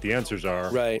I know what the answers are.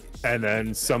 Right. And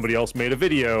then somebody else made a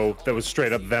video that was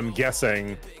straight up them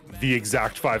guessing the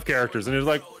exact 5 characters, and it was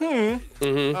like,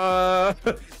 Yeah.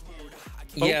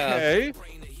 Okay.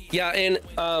 Yeah, and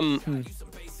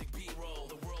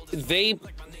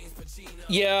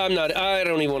I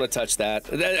don't even want to touch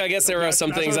that. I guess there are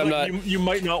some things I'm not. You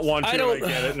might not want to. I don't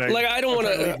get it, I don't want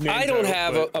to. I don't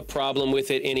have a problem with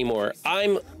it anymore.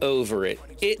 I'm over it.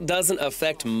 It doesn't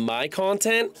affect my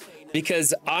content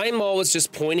because I'm always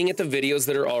just pointing at the videos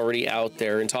that are already out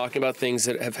there and talking about things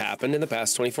that have happened in the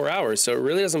past 24 hours. So it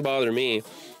really doesn't bother me.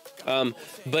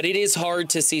 But it is hard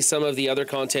to see some of the other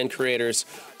content creators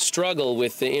struggle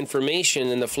with the information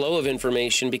and the flow of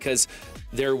information because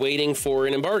they're waiting for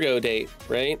an embargo date,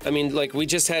 right? I mean, like we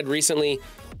just had recently,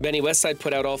 Benny Westside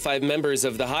put out all 5 members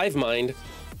of the Hive Mind,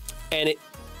 and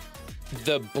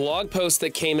the blog post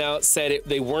that came out said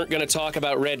they weren't going to talk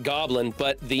about Red Goblin,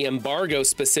 but the embargo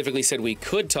specifically said we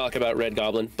could talk about Red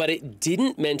Goblin, but it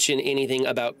didn't mention anything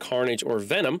about Carnage or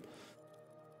Venom.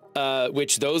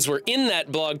 Which those were in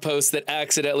that blog post that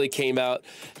accidentally came out.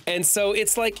 And so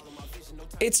it's like,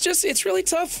 it's really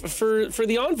tough for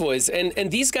the envoys. And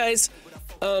these guys,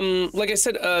 like I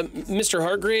said, Mr.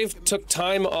 Hargrave took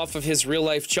time off of his real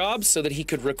life job so that he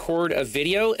could record a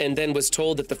video and then was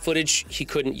told that the footage he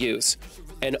couldn't use.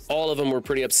 And all of them were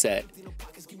pretty upset.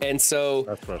 And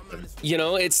so, you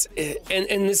know,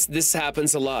 this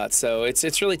happens a lot. So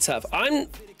it's really tough.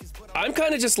 I'm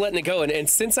kind of just letting it go. And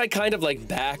since I kind of like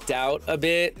backed out a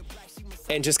bit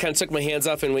and just kind of took my hands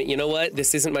off and went, you know what?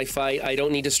 This isn't my fight. I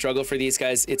don't need to struggle for these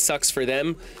guys. It sucks for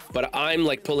them, but I'm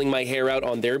like pulling my hair out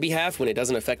on their behalf when it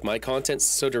doesn't affect my content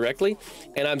so directly.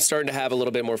 And I'm starting to have a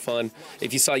little bit more fun.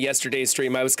 If you saw yesterday's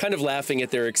stream, I was kind of laughing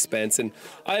at their expense. And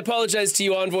I apologize to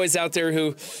you envoys out there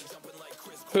who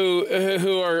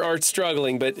are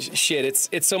struggling, but shit,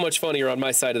 it's so much funnier on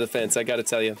my side of the fence, I gotta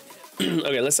tell you.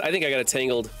 Okay, I think I got a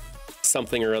tangled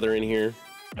something or other in here.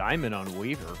 Diamond on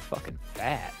Weaver, fucking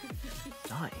fat.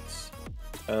 Nice.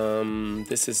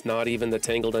 This is not even the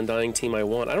Tangled Undying team I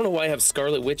want. I don't know why I have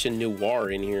Scarlet Witch and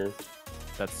Noir in here.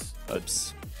 That's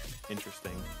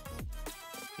interesting.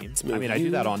 I mean, I do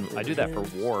that for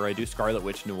War. I do Scarlet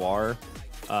Witch, Noir,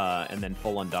 and then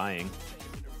full Undying.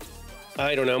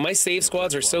 I don't know. My save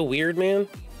squads are so weird, man.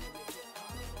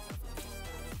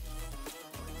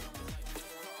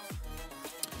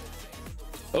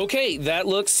 Okay, that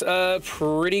looks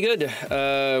pretty good.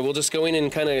 We'll just go in and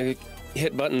kind of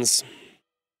hit buttons.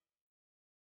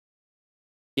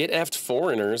 Get effed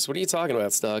foreigners. What are you talking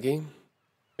about, Stoggy?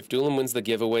 If Doolin wins the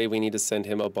giveaway, we need to send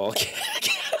him a ball gag.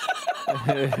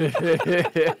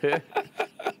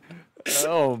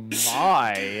 Oh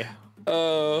my.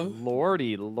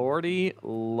 Lordy.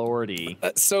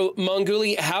 So,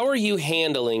 Monguli, how are you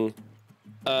handling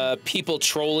people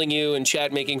trolling you and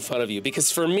chat making fun of you?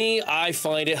 Because for me, I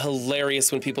find it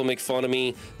hilarious when people make fun of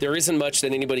me. There isn't much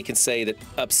that anybody can say that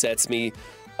upsets me.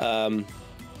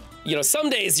 You know, some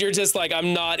days you're just like,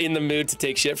 I'm not in the mood to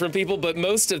take shit from people, but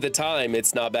most of the time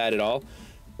it's not bad at all.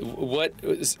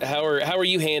 How are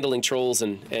you handling trolls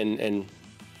and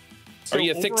So are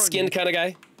you a thick-skinned kind of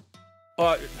guy?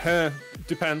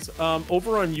 Depends.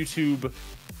 Over on YouTube,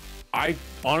 I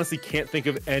honestly can't think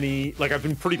of any. Like, I've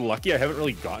been pretty lucky. I haven't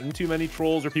really gotten too many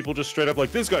trolls or people just straight up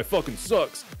like, this guy fucking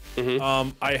sucks.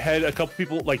 I had a couple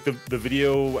people, like the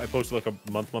video I posted like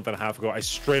a month and a half ago, I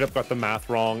straight up got the math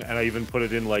wrong, and I even put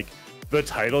it in like the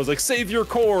title. It's like, save your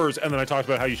cores, and then I talked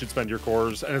about how you should spend your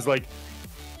cores, and it's like,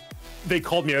 they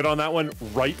called me out on that one,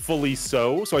 rightfully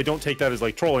so. So I don't take that as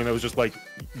like trolling. That was just like,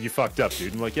 you fucked up,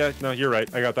 dude. I'm like, yeah, no, you're right.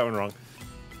 I got that one wrong.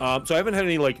 So I haven't had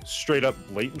any like straight up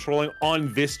blatant trolling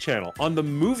on this channel. On the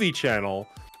movie channel,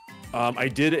 I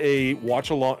did a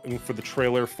watch along for the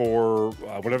trailer for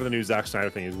whatever the new Zack Snyder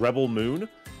thing is, Rebel Moon.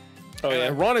 Oh yeah.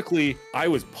 Ironically, I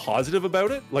was positive about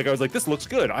it. Like, I was like, this looks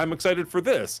good. I'm excited for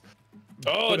this.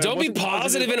 Oh, but don't be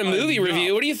positive in a movie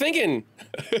review. What are you thinking?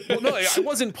 Well, no, I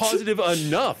wasn't positive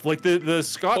enough. Like the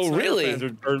Scott Snyder fans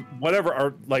or whatever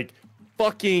are like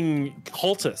fucking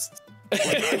cultists.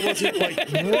 Like, I wasn't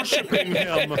like worshiping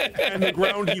him and the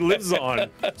ground he lives on.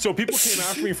 So people came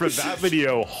after me for that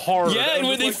video hard. Yeah, and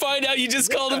when they find out you just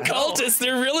called them cultists,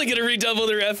 they're really gonna redouble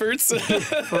their efforts.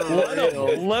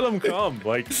 Let them come.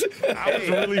 Like, that was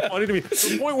really funny to me. To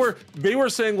the point where they were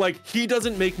saying like, he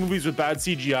doesn't make movies with bad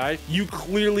CGI. You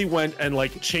clearly went and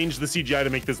like changed the CGI to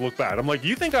make this look bad. I'm like,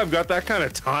 you think I've got that kind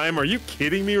of time? Are you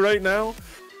kidding me right now?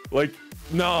 Like,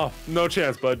 no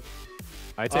chance, bud.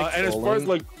 I take and as far as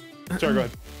like, sorry, go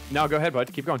ahead. No, go ahead,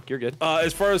 bud. Keep going. You're good.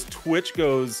 As far as Twitch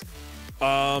goes,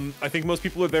 I think most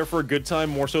people are there for a good time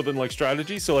more so than like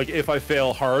strategy. So like, if I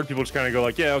fail hard, people just kind of go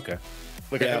like, yeah, okay.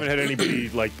 Like, I haven't had anybody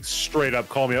like straight up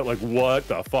call me out like, what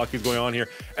the fuck is going on here?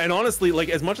 And honestly, like,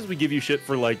 as much as we give you shit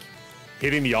for like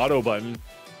hitting the auto button,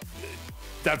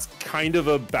 that's kind of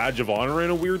a badge of honor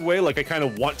in a weird way. Like, I kind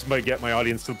of want to get my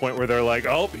audience to the point where they're like,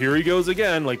 oh, here he goes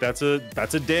again. Like, that's a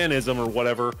Danism or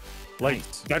whatever. Like,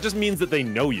 that just means that they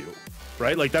know you,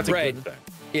 right? Like, that's a good thing.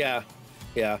 Yeah.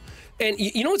 And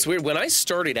you know what's weird? When I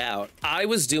started out, I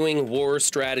was doing war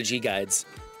strategy guides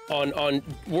on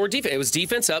war defense. It was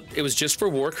defense up. It was just for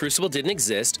war. Crucible didn't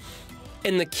exist.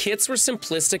 And the kits were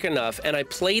simplistic enough, and I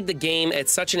played the game at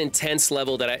such an intense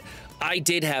level that I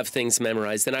did have things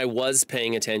memorized, and I was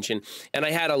paying attention. And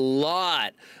I had a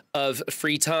lot of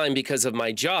free time because of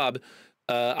my job.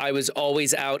 I was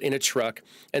always out in a truck.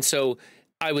 And so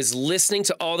I was listening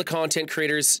to all the content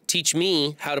creators teach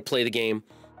me how to play the game.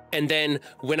 And then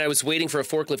when I was waiting for a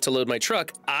forklift to load my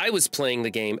truck, I was playing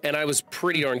the game, and I was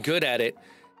pretty darn good at it.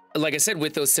 Like I said,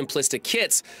 with those simplistic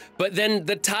kits. But then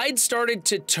the tide started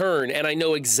to turn, and I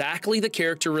know exactly the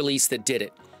character release that did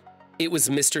it. It was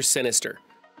Mr. Sinister.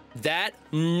 That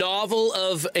novel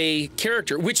of a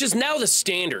character, which is now the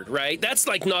standard, right? That's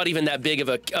like not even that big of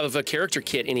a character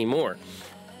kit anymore.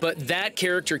 but that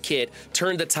character kit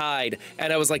turned the tide,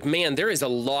 and I was like, man, there is a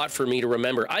lot for me to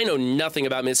remember. I know nothing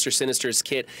about Mr. Sinister's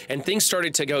kit, and things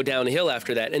started to go downhill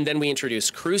after that. And then we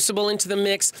introduced Crucible into the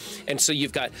mix, and so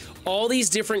you've got all these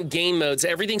different game modes.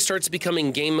 Everything starts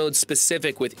becoming game mode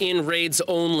specific within raids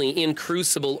only, in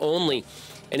Crucible only,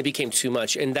 and it became too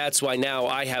much. And that's why now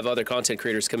I have other content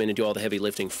creators come in and do all the heavy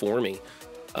lifting for me.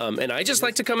 And I just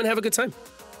like to come and have a good time.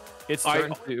 It's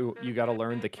starting to, you got to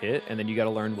learn the kit, and then you got to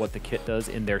learn what the kit does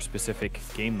in their specific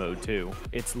game mode too.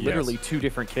 It's literally 2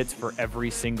 different kits for every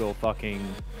single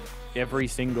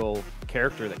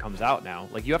character that comes out now.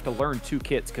 Like, you have to learn 2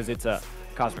 kits because it's a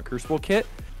Cosmic Crucible kit,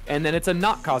 and then it's a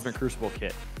not Cosmic Crucible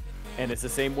kit. And it's the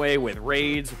same way with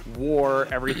raids, war,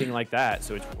 everything like that.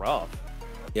 So it's rough.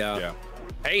 Yeah.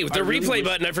 Hey, with the replay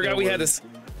button, I forgot we had this.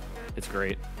 It's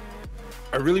great.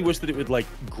 I really wish that it would like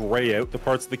gray out the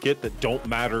parts of the kit that don't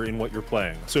matter in what you're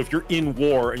playing. So if you're in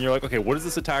war and you're like, okay, what does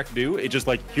this attack do? It just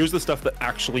like, here's the stuff that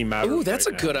actually matters. Ooh, that's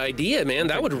a good idea, man.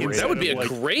 That would be a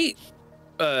great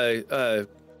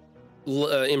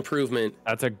improvement.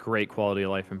 That's a great quality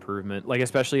of life improvement. Like,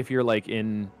 especially if you're like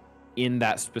in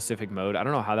that specific mode. I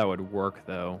don't know how that would work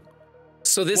though.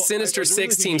 So this Sinister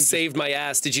 6 team saved my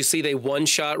ass. Did you see they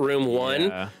one-shot room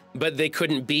 1, but they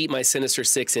couldn't beat my Sinister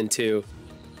 6 in 2?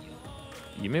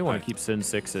 You may want to keep Sin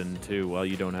 6 in 2 while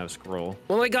you don't have scroll.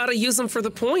 Well, I gotta use them for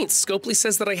the points. Scopely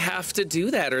says that I have to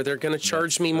do that or they're gonna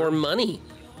charge me more money.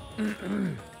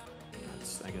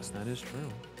 I guess that is true.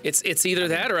 It's either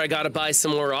that or I gotta buy some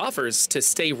more offers to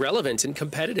stay relevant and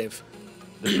competitive.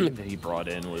 The thing that he brought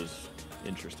in was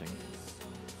interesting.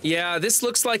 Yeah, this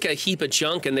looks like a heap of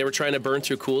junk and they were trying to burn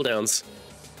through cooldowns.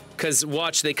 Cause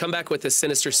watch, they come back with a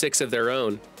Sinister 6 of their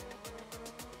own.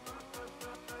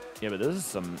 Yeah, but this is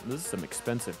some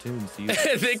expensive tunes to use.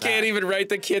 They can't even write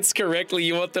the kits correctly.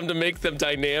 You want them to make them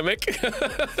dynamic?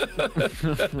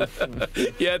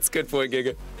 Yeah, it's a good point,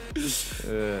 Giga.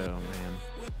 Oh man,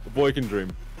 The boy can dream.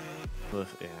 Yeah.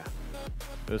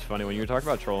 It was funny when you were talking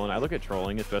about trolling. I look at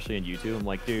trolling, especially in YouTube. I'm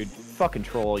like, dude, fucking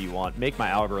troll all you want. Make my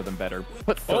algorithm better.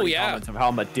 Put 30 comments of how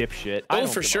I'm a dipshit. Oh,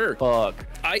 for sure. Fuck.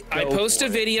 I post a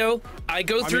video. I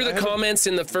go through the comments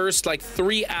in the first like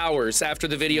 3 hours after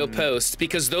the video posts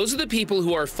because those are the people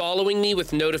who are following me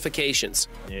with notifications.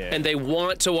 Yeah. And they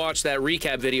want to watch that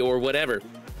recap video or whatever.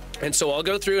 And so I'll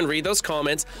go through and read those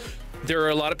comments. There are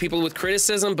a lot of people with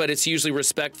criticism, but it's usually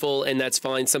respectful and that's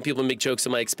fine. Some people make jokes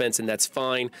at my expense and that's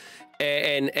fine.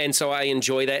 And so I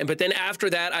enjoy that. But then after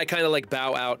that, I kind of like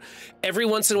bow out. Every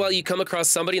once in a while, you come across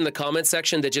somebody in the comment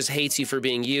section that just hates you for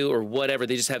being you or whatever.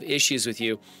 They just have issues with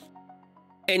you.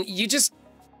 And you just,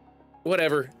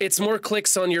 whatever. It's more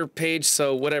clicks on your page,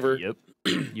 so whatever. Yep.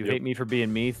 You hate me for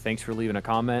being me. Thanks for leaving a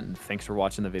comment and thanks for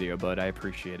watching the video, bud. I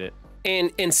appreciate it.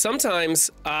 And sometimes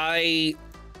I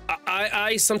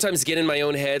sometimes get in my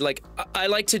own head. Like I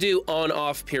like to do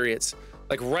on-off periods.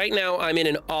 Like right now, I'm in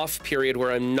an off period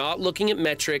where I'm not looking at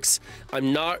metrics.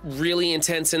 I'm not really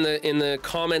intense in the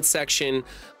comment section.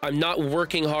 I'm not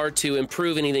working hard to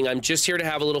improve anything. I'm just here to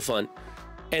have a little fun.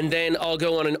 And then I'll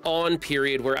go on an on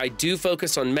period where I do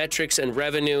focus on metrics and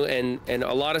revenue and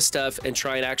a lot of stuff and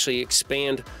try and actually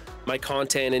expand my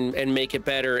content and make it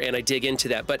better, and I dig into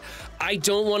that. But I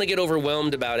don't want to get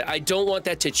overwhelmed about it. I don't want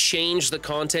that to change the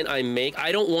content I make.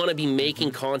 I don't want to be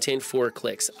making content for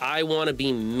clicks. I want to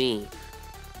be me.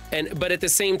 But at the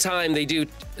same time, they do,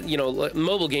 you know,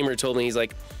 Mobile Gamer told me, he's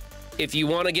like, if you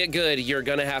want to get good, you're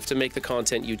going to have to make the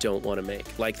content you don't want to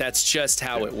make. Like, that's just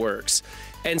how it works.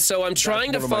 And so I'm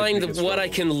trying to find what I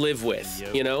can live with,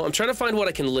 you know? I'm trying to find what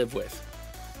I can live with.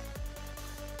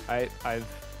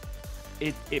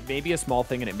 It may be a small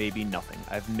thing and it may be nothing.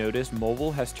 I've noticed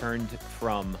mobile has turned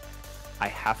from I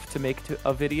have to make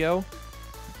a video.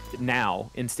 Now,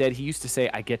 instead, he used to say,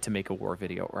 I get to make a war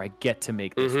video or I get to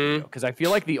make this video. Because I feel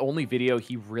like the only video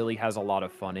he really has a lot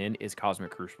of fun in is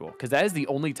Cosmic Crucible. Because that is the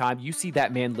only time you see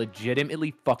that man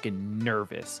legitimately fucking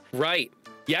nervous. Right.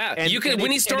 Yeah. And,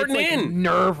 when he's starting in.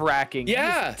 Nerve-wracking.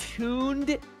 Yeah. He is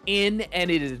tuned in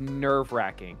and it is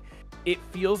nerve-wracking. It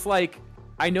feels like,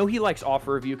 I know he likes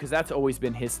offer review because that's always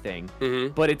been his thing,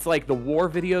 but it's like the war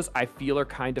videos I feel are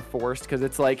kind of forced because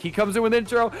it's like he comes in with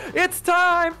intro, it's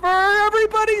time for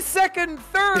everybody's second,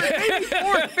 third, maybe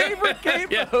fourth favorite game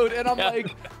mode, and I'm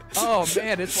like, oh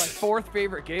man, it's my fourth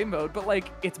favorite game mode, but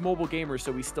like it's mobile gamers,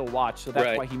 so we still watch, so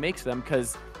that's why he makes them,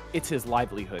 because it's his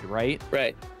livelihood, right?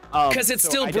 Right. Because it's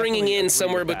still bringing in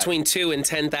somewhere between 2,000 and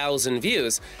 10,000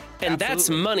 views. And that's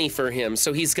money for him.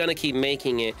 So he's going to keep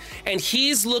making it. And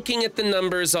he's looking at the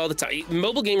numbers all the time.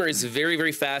 Mobile Gamer is very,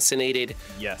 very fascinated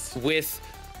with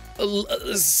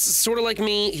sort of like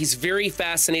me, he's very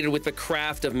fascinated with the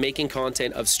craft of making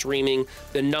content, of streaming,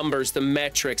 the numbers, the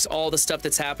metrics, all the stuff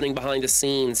that's happening behind the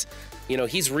scenes. You know,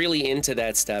 he's really into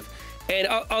that stuff. And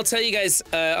I'll tell you guys,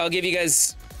 I'll give you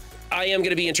guys, I am going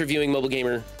to be interviewing Mobile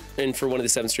Gamer and for one of the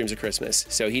 7 streams of Christmas.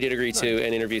 So he did agree to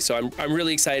an interview. So I'm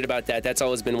really excited about that. That's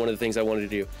always been one of the things I wanted to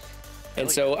do. And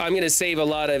so I'm going to save a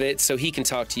lot of it so he can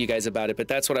talk to you guys about it. But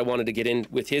that's what I wanted to get in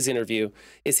with his interview,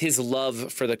 is his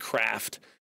love for the craft.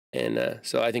 And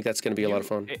so I think that's going to be a lot of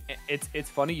fun. It's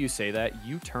funny you say that.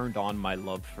 You turned on my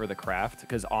love for the craft,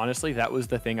 because honestly, that was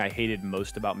the thing I hated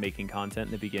most about making content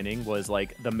in the beginning, was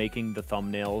like making the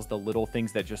thumbnails, the little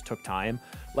things that just took time.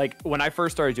 Like when I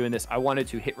first started doing this, I wanted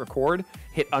to hit record,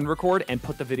 hit unrecord, and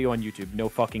put the video on YouTube. No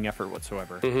fucking effort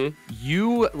whatsoever.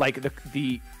 You, like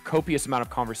the copious amount of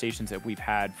conversations that we've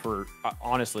had for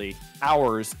honestly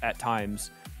hours at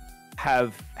times,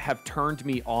 have turned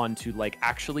me on to like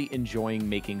actually enjoying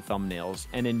making thumbnails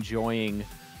and enjoying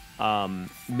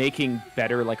making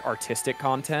better like artistic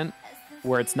content,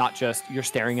 where it's not just you're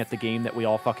staring at the game that we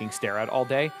all fucking stare at all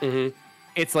day.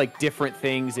 It's like different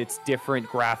things, it's different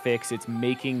graphics, it's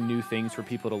making new things for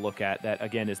people to look at that,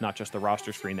 again, is not just the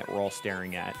roster screen that we're all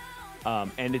staring at.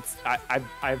 And it's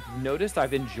I've noticed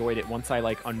I've enjoyed it once I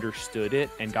like understood it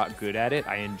and got good at it.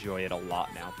 I enjoy it a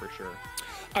lot now, for sure.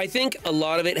 I think a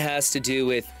lot of it has to do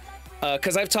with,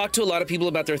 because I've talked to a lot of people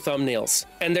about their thumbnails,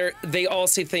 and they all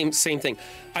say the same thing.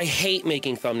 I hate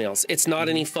making thumbnails. It's not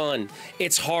any fun.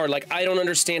 It's hard. Like, I don't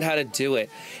understand how to do it.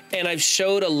 And I've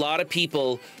showed a lot of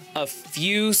people a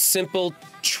few simple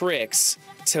tricks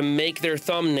to make their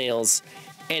thumbnails,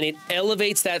 and it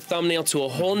elevates that thumbnail to a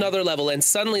whole nother level. And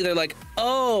suddenly they're like,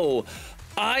 oh,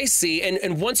 I see.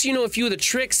 And once you know a few of the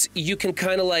tricks, you can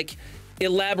kind of like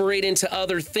elaborate into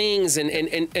other things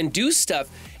and do stuff,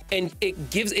 and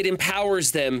it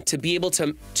empowers them to be able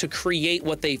to create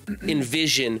what they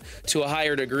envision to a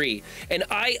higher degree. And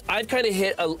I've kind of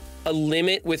hit a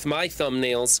limit with my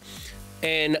thumbnails,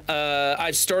 and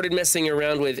I've started messing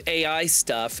around with AI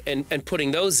stuff and putting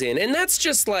those in, and that's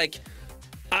just like,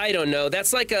 I don't know,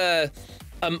 that's like a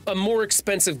more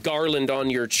expensive garland on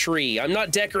your tree. I'm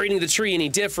not decorating the tree any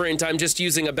different. I'm just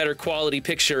using a better quality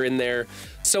picture in there.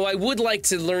 So I would like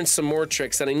to learn some more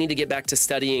tricks, and I need to get back to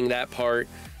studying that part.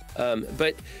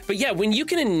 But yeah, when you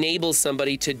can enable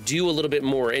somebody to do a little bit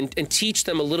more and teach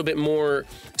them a little bit more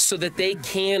so that they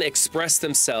can express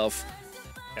themselves,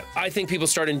 I think people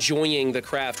start enjoying the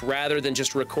craft rather than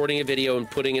just recording a video and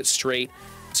putting it straight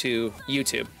to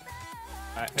YouTube.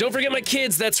 Don't forget my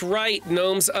kids. That's right,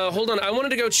 Gnomes. Hold on. I wanted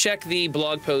to go check the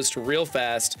blog post real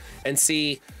fast and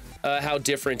see how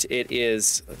different it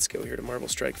is. Let's go here to Marvel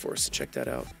Strike Force and check that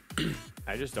out.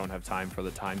 I just don't have time for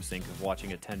the time sink of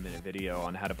watching a 10-minute video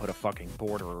on how to put a fucking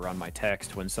border around my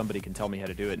text when somebody can tell me how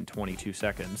to do it in 22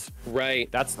 seconds.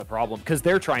 Right. That's the problem, because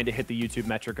they're trying to hit the YouTube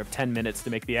metric of 10 minutes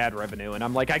to make the ad revenue, and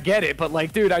I'm like, I get it, but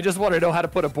like, dude, I just want to know how to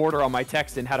put a border on my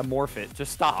text and how to morph it.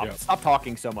 Just stop. Yep. Stop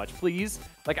talking so much, please.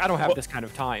 Like, I don't have this kind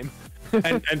of time.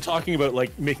 and talking about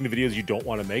like making the videos you don't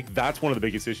want to make, that's one of the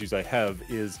biggest issues I have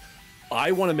is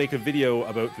I want to make a video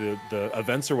about the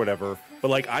events or whatever, but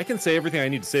like I can say everything I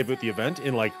need to say about the event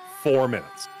in like 4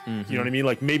 minutes. You know what I mean?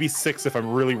 Like maybe 6 if I'm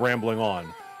really rambling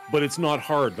on, but it's not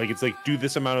hard. Like it's like, do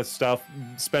this amount of stuff,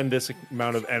 spend this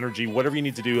amount of energy, whatever you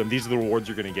need to do, and these are the rewards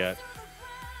you're going to get.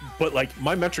 But like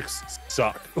my metrics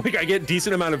suck. Like I get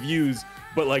decent amount of views,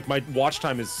 but like my watch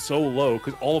time is so low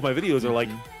because all of my videos are like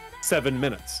 7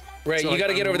 minutes. Right, so, you like, got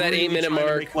to get over that really 8-minute trying to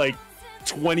mark. make, like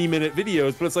 20-minute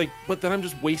videos, but it's like, but then I'm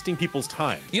just wasting people's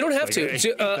time. You don't have Like,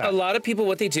 to. A lot of people,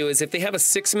 what they do is if they have a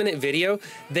 6-minute video,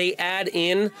 they add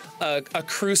in a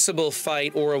crucible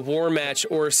fight or a war match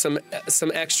or some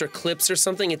extra clips or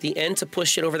something at the end to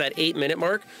push it over that 8-minute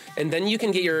mark, and then you can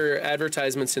get your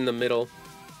advertisements in the middle.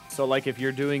 So like if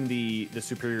you're doing the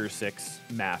Superior 6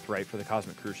 math, right, for the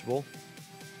Cosmic Crucible,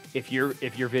 if your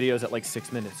video is at like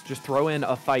 6 minutes, just throw in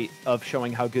a fight of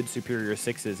showing how good Superior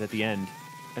 6 is at the end,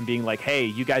 and being like, hey,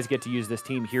 you guys get to use this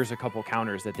team. Here's a couple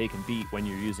counters that they can beat when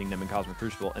you're using them in Cosmic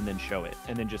Crucible, and then show it,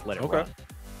 and then just let it run.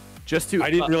 Just to I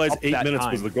didn't realize 8 minutes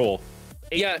was the goal.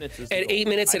 Yeah, at 8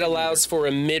 minutes it allows for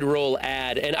a mid-roll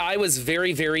ad, and I was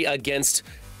very, very against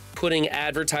putting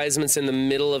advertisements in the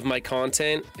middle of my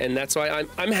content, and that's why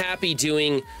I'm happy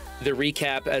doing the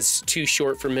recap as too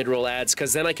short for mid-roll ads,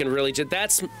 because then I can really just,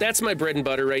 that's my bread and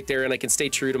butter right there, and I can stay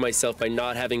true to myself by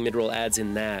not having mid-roll ads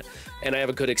in that, and I have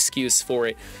a good excuse for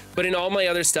it. But in all my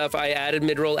other stuff, I added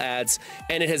mid-roll ads,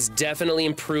 and it has definitely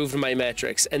improved my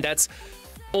metrics, and that's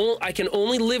I can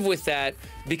only live with that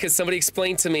because somebody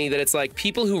explained to me that it's like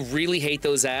people who really hate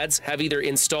those ads have either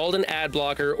installed an ad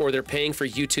blocker or they're paying for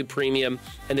YouTube Premium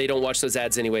and they don't watch those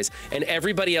ads anyways. And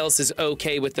everybody else is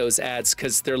okay with those ads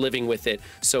because they're living with it.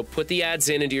 So put the ads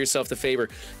in and do yourself the favor.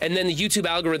 And then the YouTube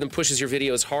algorithm pushes your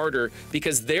videos harder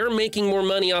because they're making more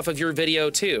money off of your video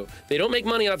too. They don't make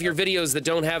money off your videos that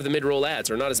don't have the mid-roll ads,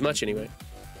 or not as much anyway.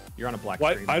 You're on a black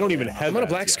screen. I don't even have I'm on a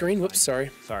black yet. screen. Whoops,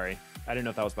 sorry. Sorry. I didn't know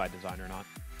if that was by design or not.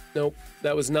 Nope,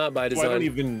 that was not by design. I don't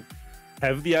even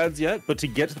have the ads yet, but to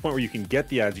get to the point where you can get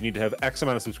the ads, you need to have X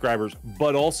amount of subscribers,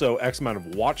 but also X amount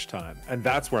of watch time. And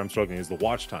that's where I'm struggling, is the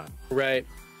watch time. Right.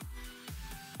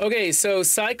 Okay, so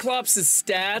Cyclops'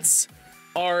 stats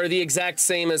are the exact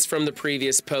same as from the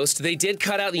previous post. They did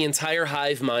cut out the entire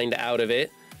hive mind out of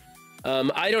it.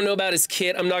 I don't know about his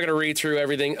kit. I'm not going to read through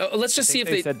everything. Let's just see if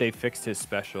they said they fixed his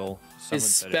special.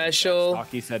 His special.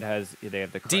 Stocky said they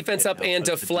have the defense up and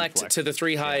deflect to the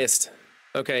 3 highest.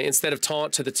 Okay, instead of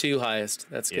taunt to the 2 highest.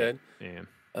 That's good. Yeah.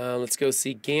 Let's go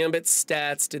see Gambit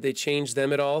stats. Did they change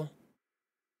them at all?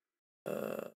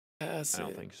 Pass I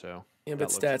don't think so. Gambit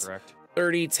that stats. looks correct.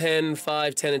 30, 10,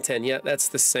 5, 10, and 10. Yeah, that's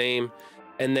the same.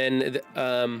 And then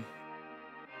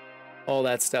all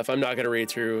that stuff. I'm not going to read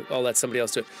through. I'll let somebody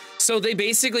else do it. So they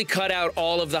basically cut out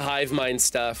all of the hive mind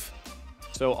stuff.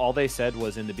 So all they said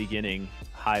was in the beginning,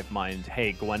 hive mind,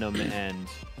 hey, Gwenum and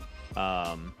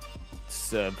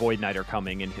Void Knight are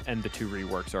coming, and the 2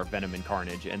 reworks are Venom and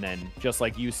Carnage. And then just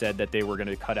like you said that they were going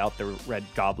to cut out the Red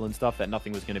Goblin stuff, that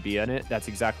nothing was going to be in it, that's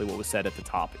exactly what was said at the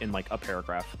top in like a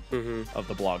paragraph of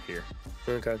the blog here.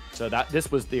 Okay. So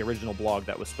this was the original blog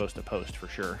that was supposed to post for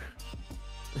sure.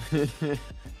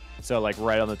 So like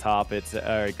right on the top, it's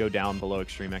go down below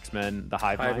Extreme X-Men, the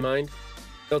hive mind.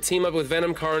 They'll team up with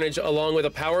Venom Carnage along with a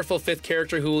powerful 5th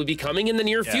character who will be coming in the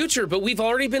near future, but we've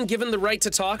already been given the right to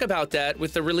talk about that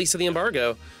with the release of the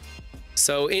embargo.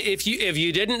 So if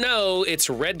you didn't know, it's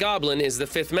Red Goblin is the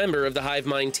 5th member of the Hive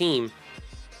Mind team.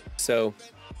 So,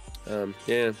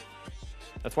 yeah.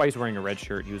 That's why he's wearing a red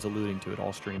shirt. He was alluding to it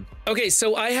all stream. Okay,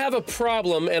 so I have a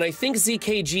problem, and I think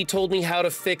ZKG told me how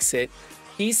to fix it.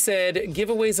 He said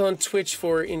giveaways on Twitch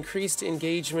for increased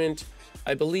engagement.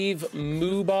 I believe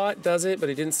Moobot does it, but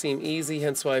it didn't seem easy,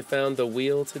 hence why I found the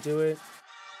wheel to do it.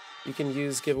 You can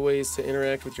use giveaways to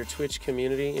interact with your Twitch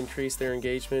community, increase their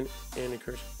engagement, and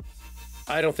encourage.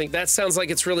 I don't think that sounds like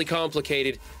it's really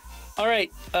complicated. All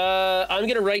right, I'm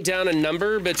gonna write down a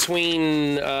number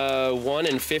between 1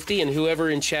 and 50, and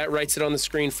whoever in chat writes it on the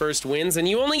screen first wins. And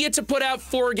you only get to put out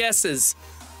 4 guesses,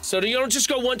 so you don't just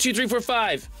go 1, 2, 3, 4,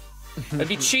 5. That'd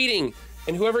be cheating.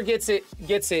 And whoever gets it,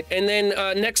 gets it. And then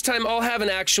next time I'll have an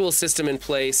actual system in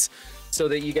place so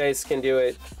that you guys can do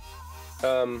it.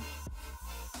 All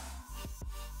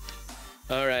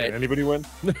right. Can anybody win?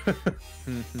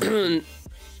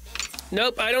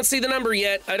 Nope, I don't see the number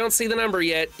yet. I don't see the number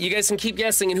yet. You guys can keep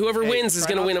guessing, and whoever wins is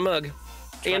going to win a mug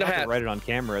and a hat. Write it on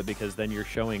camera because then you're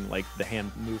showing like the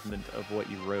hand movement of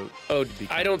what you wrote. Oh,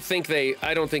 I don't think they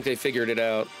figured it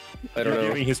out. I don't know.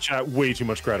 Giving his chat way too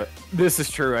much credit. This is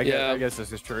true. I guess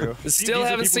this is true. Still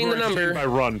haven't seen the number. I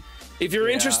run. If you're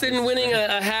interested in winning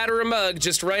a hat or a mug,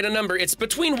 just write a number. It's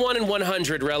between 1 and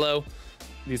 100, Rello.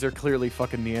 These are clearly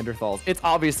fucking Neanderthals. It's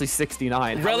obviously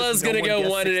 69. Rello's gonna go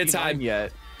one at a time.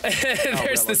 Yet.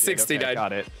 There's the 69. Okay,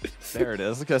 got it. There it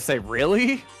is. I was gonna say,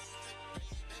 really?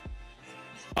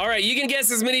 All right, you can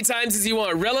guess as many times as you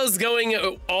want. Rello's going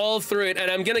all through it, and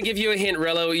I'm gonna give you a hint,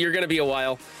 Rello. You're gonna be a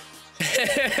while.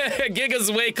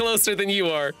 Giga's way closer than you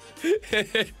are.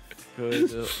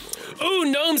 Ooh,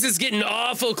 Gnomes is getting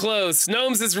awful close.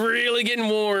 Gnomes is really getting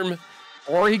warm.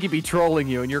 Or he could be trolling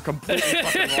you, and you're completely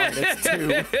fucking wrong. It's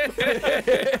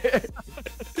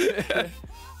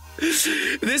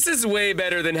 2. This is way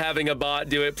better than having a bot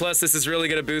do it. Plus, this is really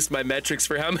going to boost my metrics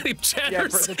for how many chatters. Yeah,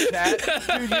 for the chat.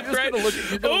 Dude, you're just right?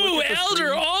 Ooh,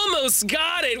 Elder almost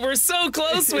got it. We're so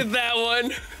close with that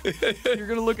one. You're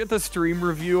going to look at the stream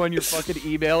review on your fucking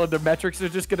email, and the metrics are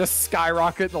just going to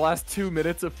skyrocket in the last 2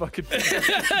 minutes of fucking...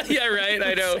 Yeah, right.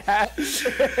 I know.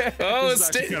 Oh,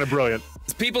 it's kind of brilliant.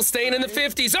 People staying in the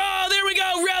 50s. Oh, there we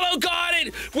go. Rello got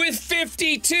it with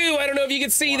 52. I don't know if you can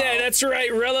see that. That's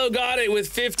right. Rello got it with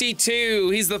 52.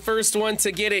 He's the first one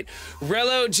to get it.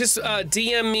 Rello, just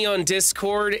DM me on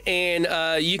Discord, and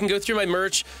you can go through my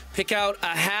merch, pick out a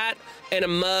hat and a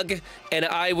mug, and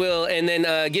I will, and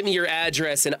then give me your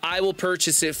address, and I will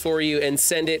purchase it for you and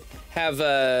send it,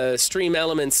 have Stream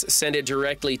Elements send it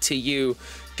directly to you.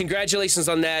 Congratulations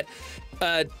on that.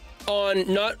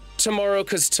 On not tomorrow,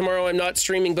 because tomorrow I'm not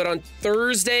streaming, but on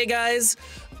Thursday, guys,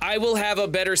 I will have a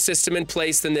better system in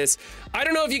place than this. I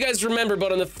don't know if you guys remember,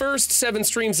 but on the first 7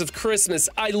 streams of Christmas,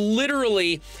 I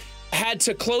literally had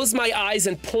to close my eyes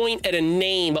and point at a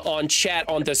name on chat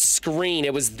on the screen.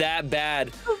 It was that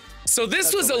bad. So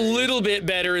this was hilarious. A little bit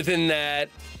better than that.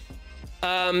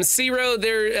 Zero,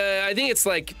 there, I think it's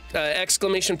like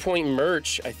exclamation point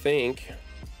merch, I think.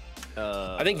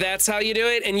 I think that's how you do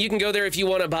it. And you can go there if you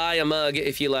want to buy a mug,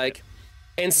 if you like.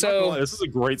 And so this is a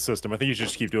great system. I think you should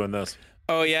just keep doing this.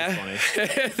 Oh yeah,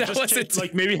 that was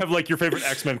like maybe have like your favorite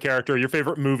X-Men character, your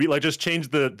favorite movie. Like just change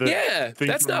the yeah.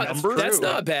 That's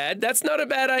not bad. That's not a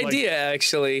bad idea,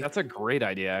 actually. That's a great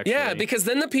idea. Actually. Yeah, because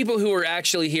then the people who are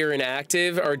actually here and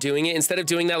active are doing it instead of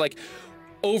doing that like.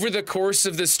 Over the course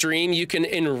of the stream, you can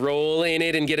enroll in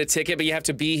it and get a ticket, but you have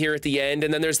to be here at the end.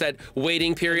 And then there's that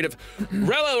waiting period of,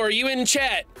 Rello, are you in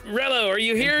chat? Rello, are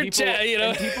you here? Chat, you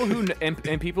know?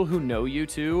 And people who know you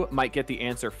too might get the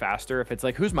answer faster if it's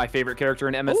like, who's my favorite character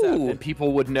in MSF? And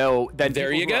people would know that.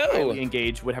 There you go.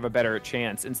 Engaged would have a better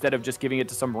chance instead of just giving it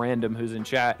to some random who's in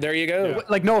chat. There you go. Yeah.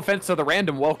 Like, no offense to the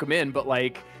random, welcome in, but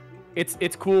like.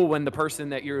 It's cool when the person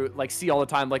that you like see all the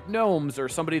time, like Gnomes or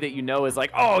somebody that you know is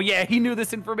like, oh yeah, he knew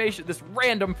this information, this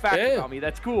random fact about me.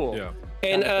 That's cool. Yeah.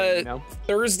 And thing, you know?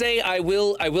 Thursday, I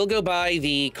will go by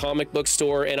the comic book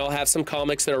store and I'll have some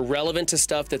comics that are relevant to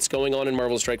stuff that's going on in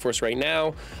Marvel Strike Force right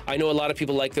now. I know a lot of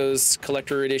people like those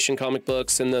collector edition comic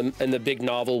books and the big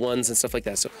novel ones and stuff like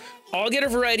that. So I'll get a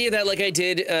variety of that like I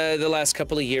did the last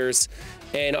couple of years.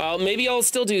 And maybe I'll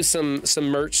still do some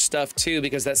merch stuff too,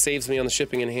 because that saves me on the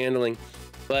shipping and handling.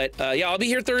 But yeah, I'll be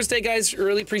here Thursday, guys.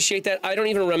 Really appreciate that. I don't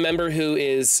even remember who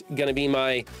is gonna be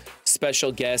my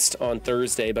special guest on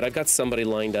Thursday, but I've got somebody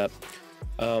lined up.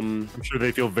 I'm sure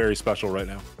they feel very special right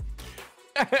now.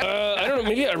 I don't know,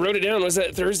 maybe I wrote it down. Was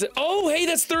that Thursday? Oh, hey,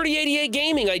 that's 3088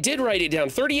 Gaming. I did write it down.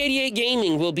 3088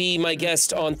 Gaming will be my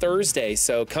guest on Thursday.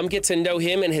 So come get to know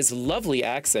him and his lovely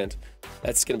accent.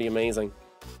 That's gonna be amazing.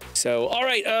 So, all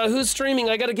right, who's streaming?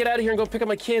 I gotta get out of here and go pick up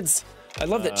my kids. I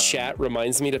love that chat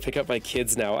reminds me to pick up my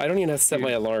kids now. I don't even have to set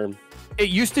my alarm. It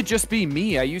used to just be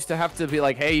me. I used to have to be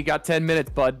like, hey, you got 10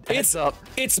 minutes, bud. Heads up.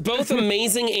 It's both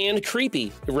amazing and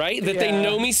creepy, right? That they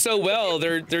know me so well.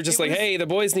 They're just like, hey, the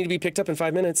boys need to be picked up in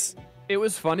 5 minutes. It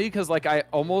was funny because like I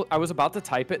was about to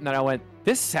type it and then I went,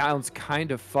 this sounds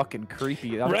kind of fucking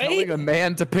creepy. I'm telling a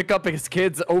man to pick up his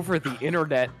kids over the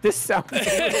internet. This sounds and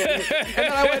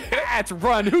then I went, it's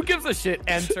run. Who gives a shit?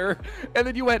 Enter. And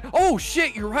then you went, oh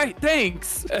shit, you're right.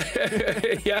 Thanks.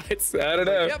 Yeah, I don't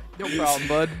know. Yep, no problem,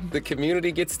 bud. The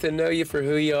community gets to know you for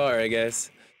who you are, I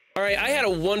guess. All right, I had a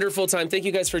wonderful time. Thank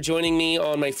you guys for joining me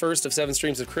on my first of 7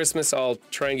 streams of Christmas. I'll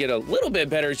try and get a little bit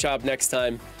better job next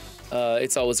time.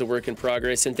 It's always a work in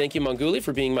progress. And thank you, Monguli,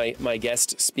 for being my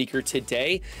guest speaker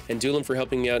today, and Duelam for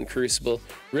helping me out in Crucible.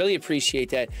 Really appreciate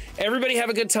that. Everybody have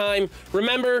a good time.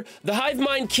 Remember, the Hive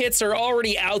Mind kits are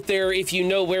already out there if you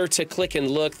know where to click and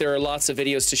look. There are lots of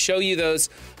videos to show you those,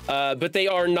 but they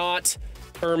are not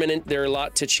permanent. There are a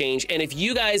lot to change. And if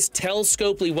you guys tell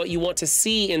Scopely what you want to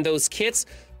see in those kits,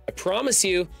 I promise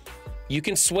you, you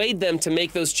can sway them to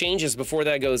make those changes before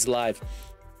that goes live.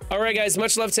 All right, guys,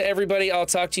 much love to everybody. I'll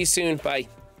talk to you soon. Bye.